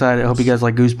 I'm so excited. I hope you guys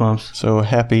like Goosebumps. So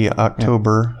happy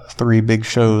October. 3 big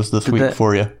shows this week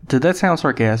for you. Did that sound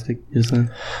sarcastic? A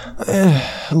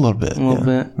little bit. A little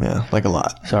bit? Yeah, like a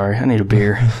lot. Sorry, I need a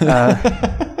beer.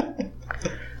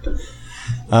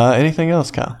 Anything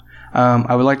else, Kyle?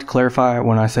 I would like to clarify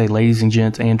when I say ladies and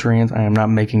gents and trans, I am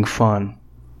not making fun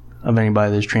of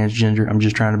anybody that's transgender. I'm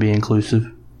just trying to be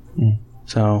inclusive.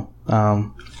 So,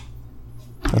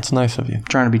 that's nice of you.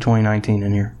 Trying to be 2019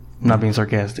 in here. I'm not being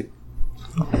sarcastic.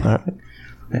 All right.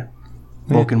 Yeah.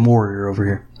 Woken warrior over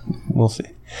here. We'll see.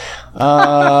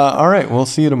 All right. We'll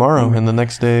see you tomorrow and the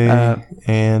next day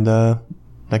and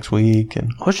next week.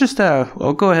 And let's just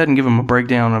I'll go ahead and give them a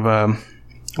breakdown of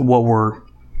what we're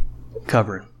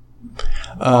covering.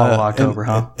 All of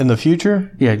October, in the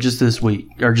future? Yeah, just this week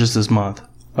or just this month.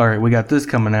 All right, we got this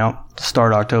coming out to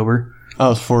start October.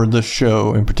 Oh, it's for this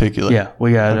show in particular. Yeah,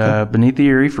 we got Beneath the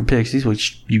Eerie for Pixies,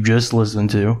 which you just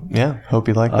listened to. Yeah, hope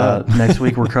you like that. Next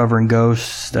week we're covering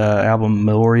Ghost album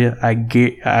Meloria.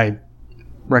 I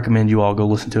recommend you all go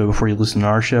listen to it before you listen to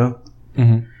our show.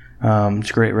 Mm-hmm. It's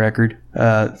a great record.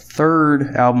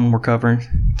 Third album we're covering,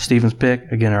 Steven's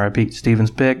Pick. Again, I repeat, Steven's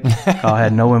Pick. I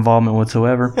had no involvement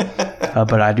whatsoever,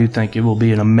 but I do think it will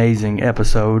be an amazing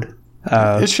episode.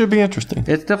 It should be interesting.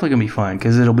 It's definitely gonna be fun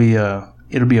because it'll be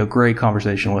a great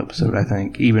conversational episode, I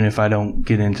think, even if I don't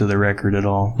get into the record at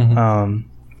all. Mm-hmm.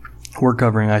 We're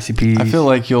covering ICPs. I feel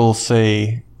like you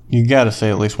got to say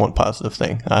at least one positive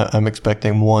thing. I'm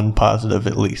expecting one positive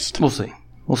at least. We'll see.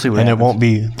 We'll see what And happens. it won't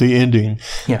be the ending.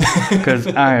 Yeah, because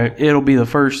it'll be the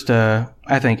first, I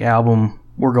think, album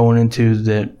we're going into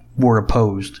that we're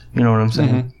opposed. You know what I'm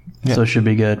saying? Yeah. So it should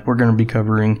be good. We're going to be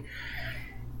covering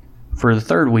for the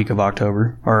third week of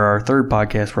October, or our third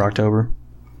podcast for October.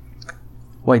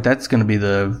 Wait, that's going to be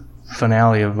the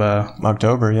finale of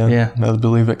October, yeah. Yeah. I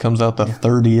believe it comes out the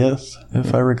 30th,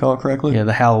 if I recall correctly.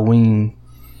 the Halloween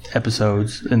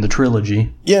episodes in the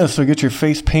trilogy. Yeah, so get your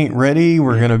face paint ready.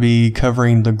 We're going to be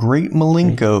covering The Great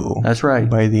Malenko That's right.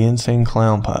 by the Insane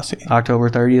Clown Posse. October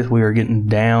 30th, we are getting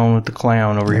down with the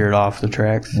clown over here at Off the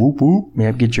Tracks. Whoop whoop.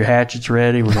 Yep, get your hatchets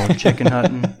ready. We're going chicken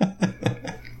hunting.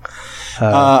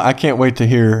 I can't wait to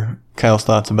hear Kyle's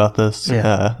thoughts about this.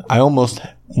 Yeah. I almost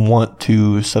want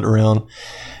to sit around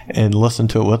and listen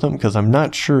to it with him because I'm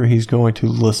not sure he's going to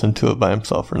listen to it by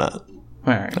himself or not.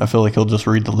 All right. I feel like he'll just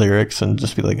read the lyrics and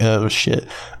just be like, oh, shit.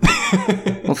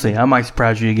 We'll see. I might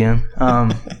surprise you again.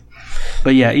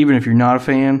 But yeah, even if you're not a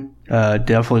fan,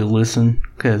 definitely listen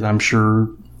because I'm sure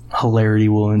hilarity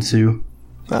will ensue.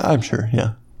 I'm sure,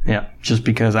 yeah. Yeah, just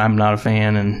because I'm not a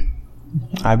fan and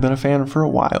I've been a fan for a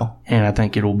while. I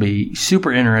think it'll be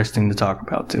super interesting to talk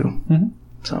about too. Mm-hmm.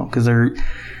 So, because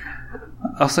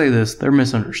I'll say this, they're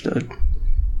misunderstood.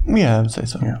 Yeah, I would say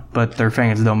so. Yeah, but their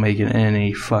fans don't make it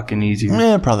any fucking easier.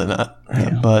 Yeah, probably not.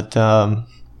 Yeah. But,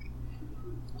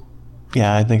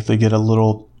 yeah, I think they get a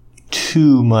little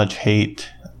too much hate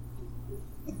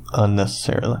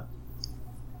unnecessarily.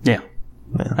 Yeah.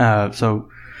 Yeah. So,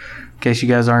 in case you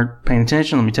guys aren't paying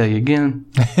attention, let me tell you again.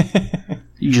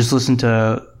 You just listened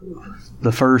to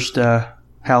the first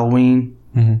Halloween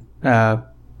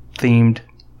themed,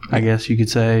 I guess you could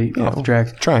say, Off the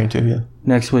Tracks. Trying to, yeah.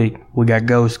 Next week, we got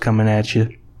Ghost coming at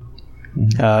you.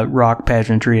 Rock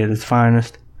pageantry at its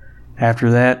finest. After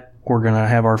that, we're going to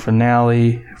have our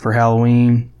finale for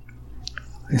Halloween.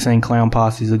 Insane Clown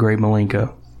Posse's The Great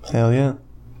Malenko. Hell yeah.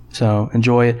 So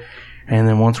enjoy it. And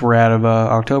then once we're out of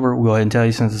October, we'll go ahead and tell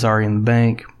you since it's already in the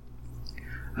bank.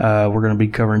 We're going to be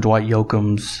covering Dwight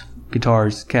Yoakam's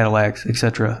guitars, Cadillacs,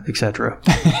 etc., etc.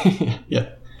 Yeah.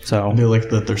 So I feel like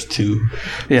that there's two.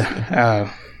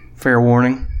 yeah, fair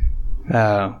warning.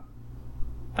 I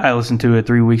listened to it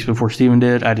 3 weeks before Steven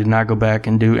did. I did not go back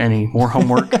and do any more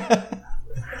homework.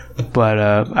 But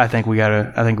I think we got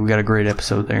a great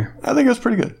episode there. I think it was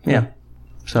pretty good. Yeah.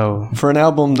 So For an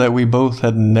album that we both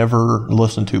had never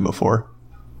listened to before.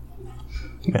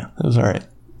 Yeah, it was all right.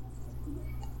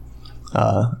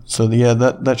 So yeah,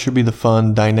 that should be the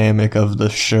fun dynamic of the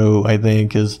show, I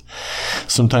think, is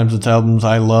sometimes it's albums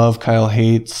I love, Kyle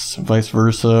hates, vice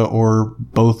versa, or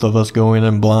both of us going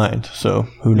in blind. So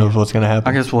who knows what's going to happen.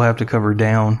 I guess we'll have to cover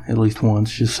Down at least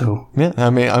once, just so. Yeah, I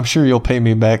mean, I'm sure you'll pay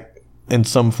me back in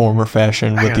some form or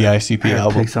fashion with the ICP I gotta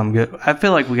album. pick something good. I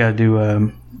feel like we got to do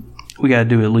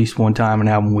at least one time an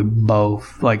album we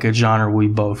both, like a genre we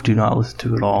both do not listen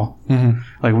to at all. Mm-hmm.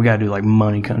 Like we got to do like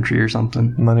Money Country or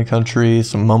something. Money Country,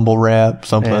 some mumble rap,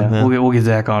 something. Yeah, Yeah. we'll get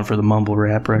Zach on for the mumble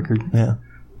rap record. Yeah.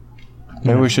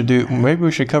 Maybe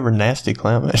we should cover Nasty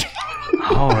Clown.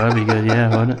 Oh, that'd be good.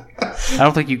 Yeah, wouldn't it? I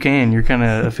don't think you can. You're kind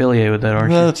of affiliated with that,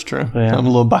 aren't you? Yeah, that's true. Yeah. I'm a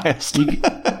little biased.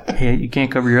 Yeah, you can't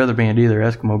cover your other band either,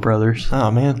 Eskimo Brothers. Oh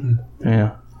man.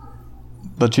 Yeah.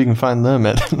 But you can find them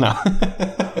at no.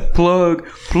 Plug.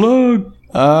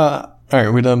 All right,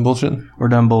 we done bullshitting? We're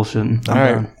done bullshitting. All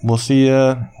right, we'll see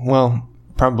you. Well,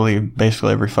 probably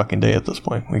basically every fucking day at this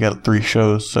point. We got 3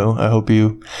 shows, so I hope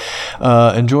you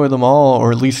enjoy them all,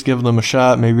 or at least give them a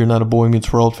shot. Maybe you're not a Boy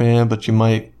Meets World fan, but you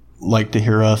might like to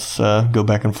hear us go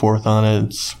back and forth on it.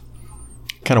 It's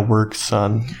kind of works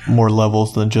on more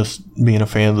levels than just being a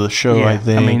fan of the show, Yeah, I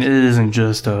think. I mean, it isn't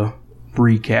just a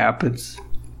recap. It's,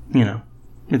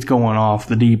 it's going off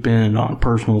the deep end on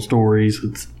personal stories.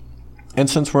 And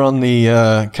since we're on the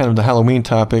kind of the Halloween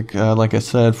topic, like I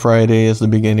said, Friday is the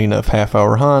beginning of Half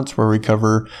Hour Haunts, where we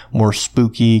cover more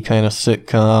spooky kind of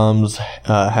sitcoms,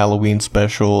 Halloween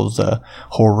specials,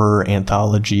 horror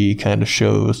anthology kind of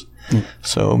shows.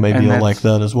 So maybe And you'll that's- like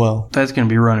that as well. That's going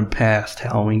to be running past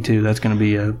Halloween too. That's going to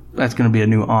be a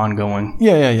new ongoing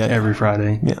Yeah. every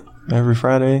Friday. Yeah, every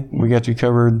Friday we got you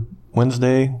covered.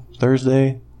 Wednesday,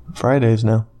 Thursday, Fridays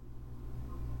now.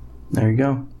 There you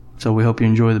go. So we hope you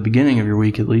enjoy the beginning of your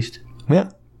week at least. Yeah.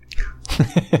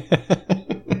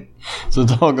 So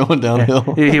it's all going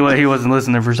downhill. He wasn't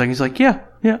listening for a second. He's like, yeah.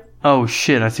 Oh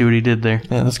shit! I see what he did there.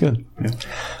 Yeah, that's good. Yeah.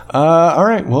 All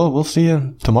right. Well, we'll see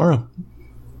you tomorrow.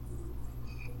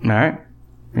 All right.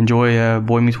 Enjoy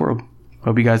Boy Meets World.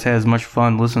 Hope you guys had as much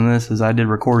fun listening to this as I did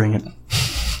recording it.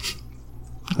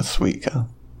 That's sweet, Kyle.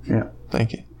 Yeah.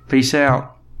 Thank you. Peace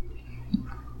out.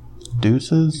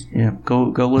 Deuces. Yeah. Go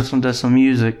listen to some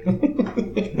music.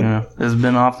 Yeah, this has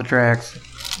been Off the Tracks.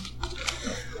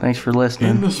 Thanks for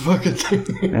listening. End this fucking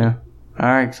thing. Yeah. All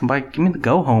right, somebody give me the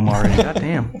go home already.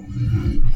 Goddamn.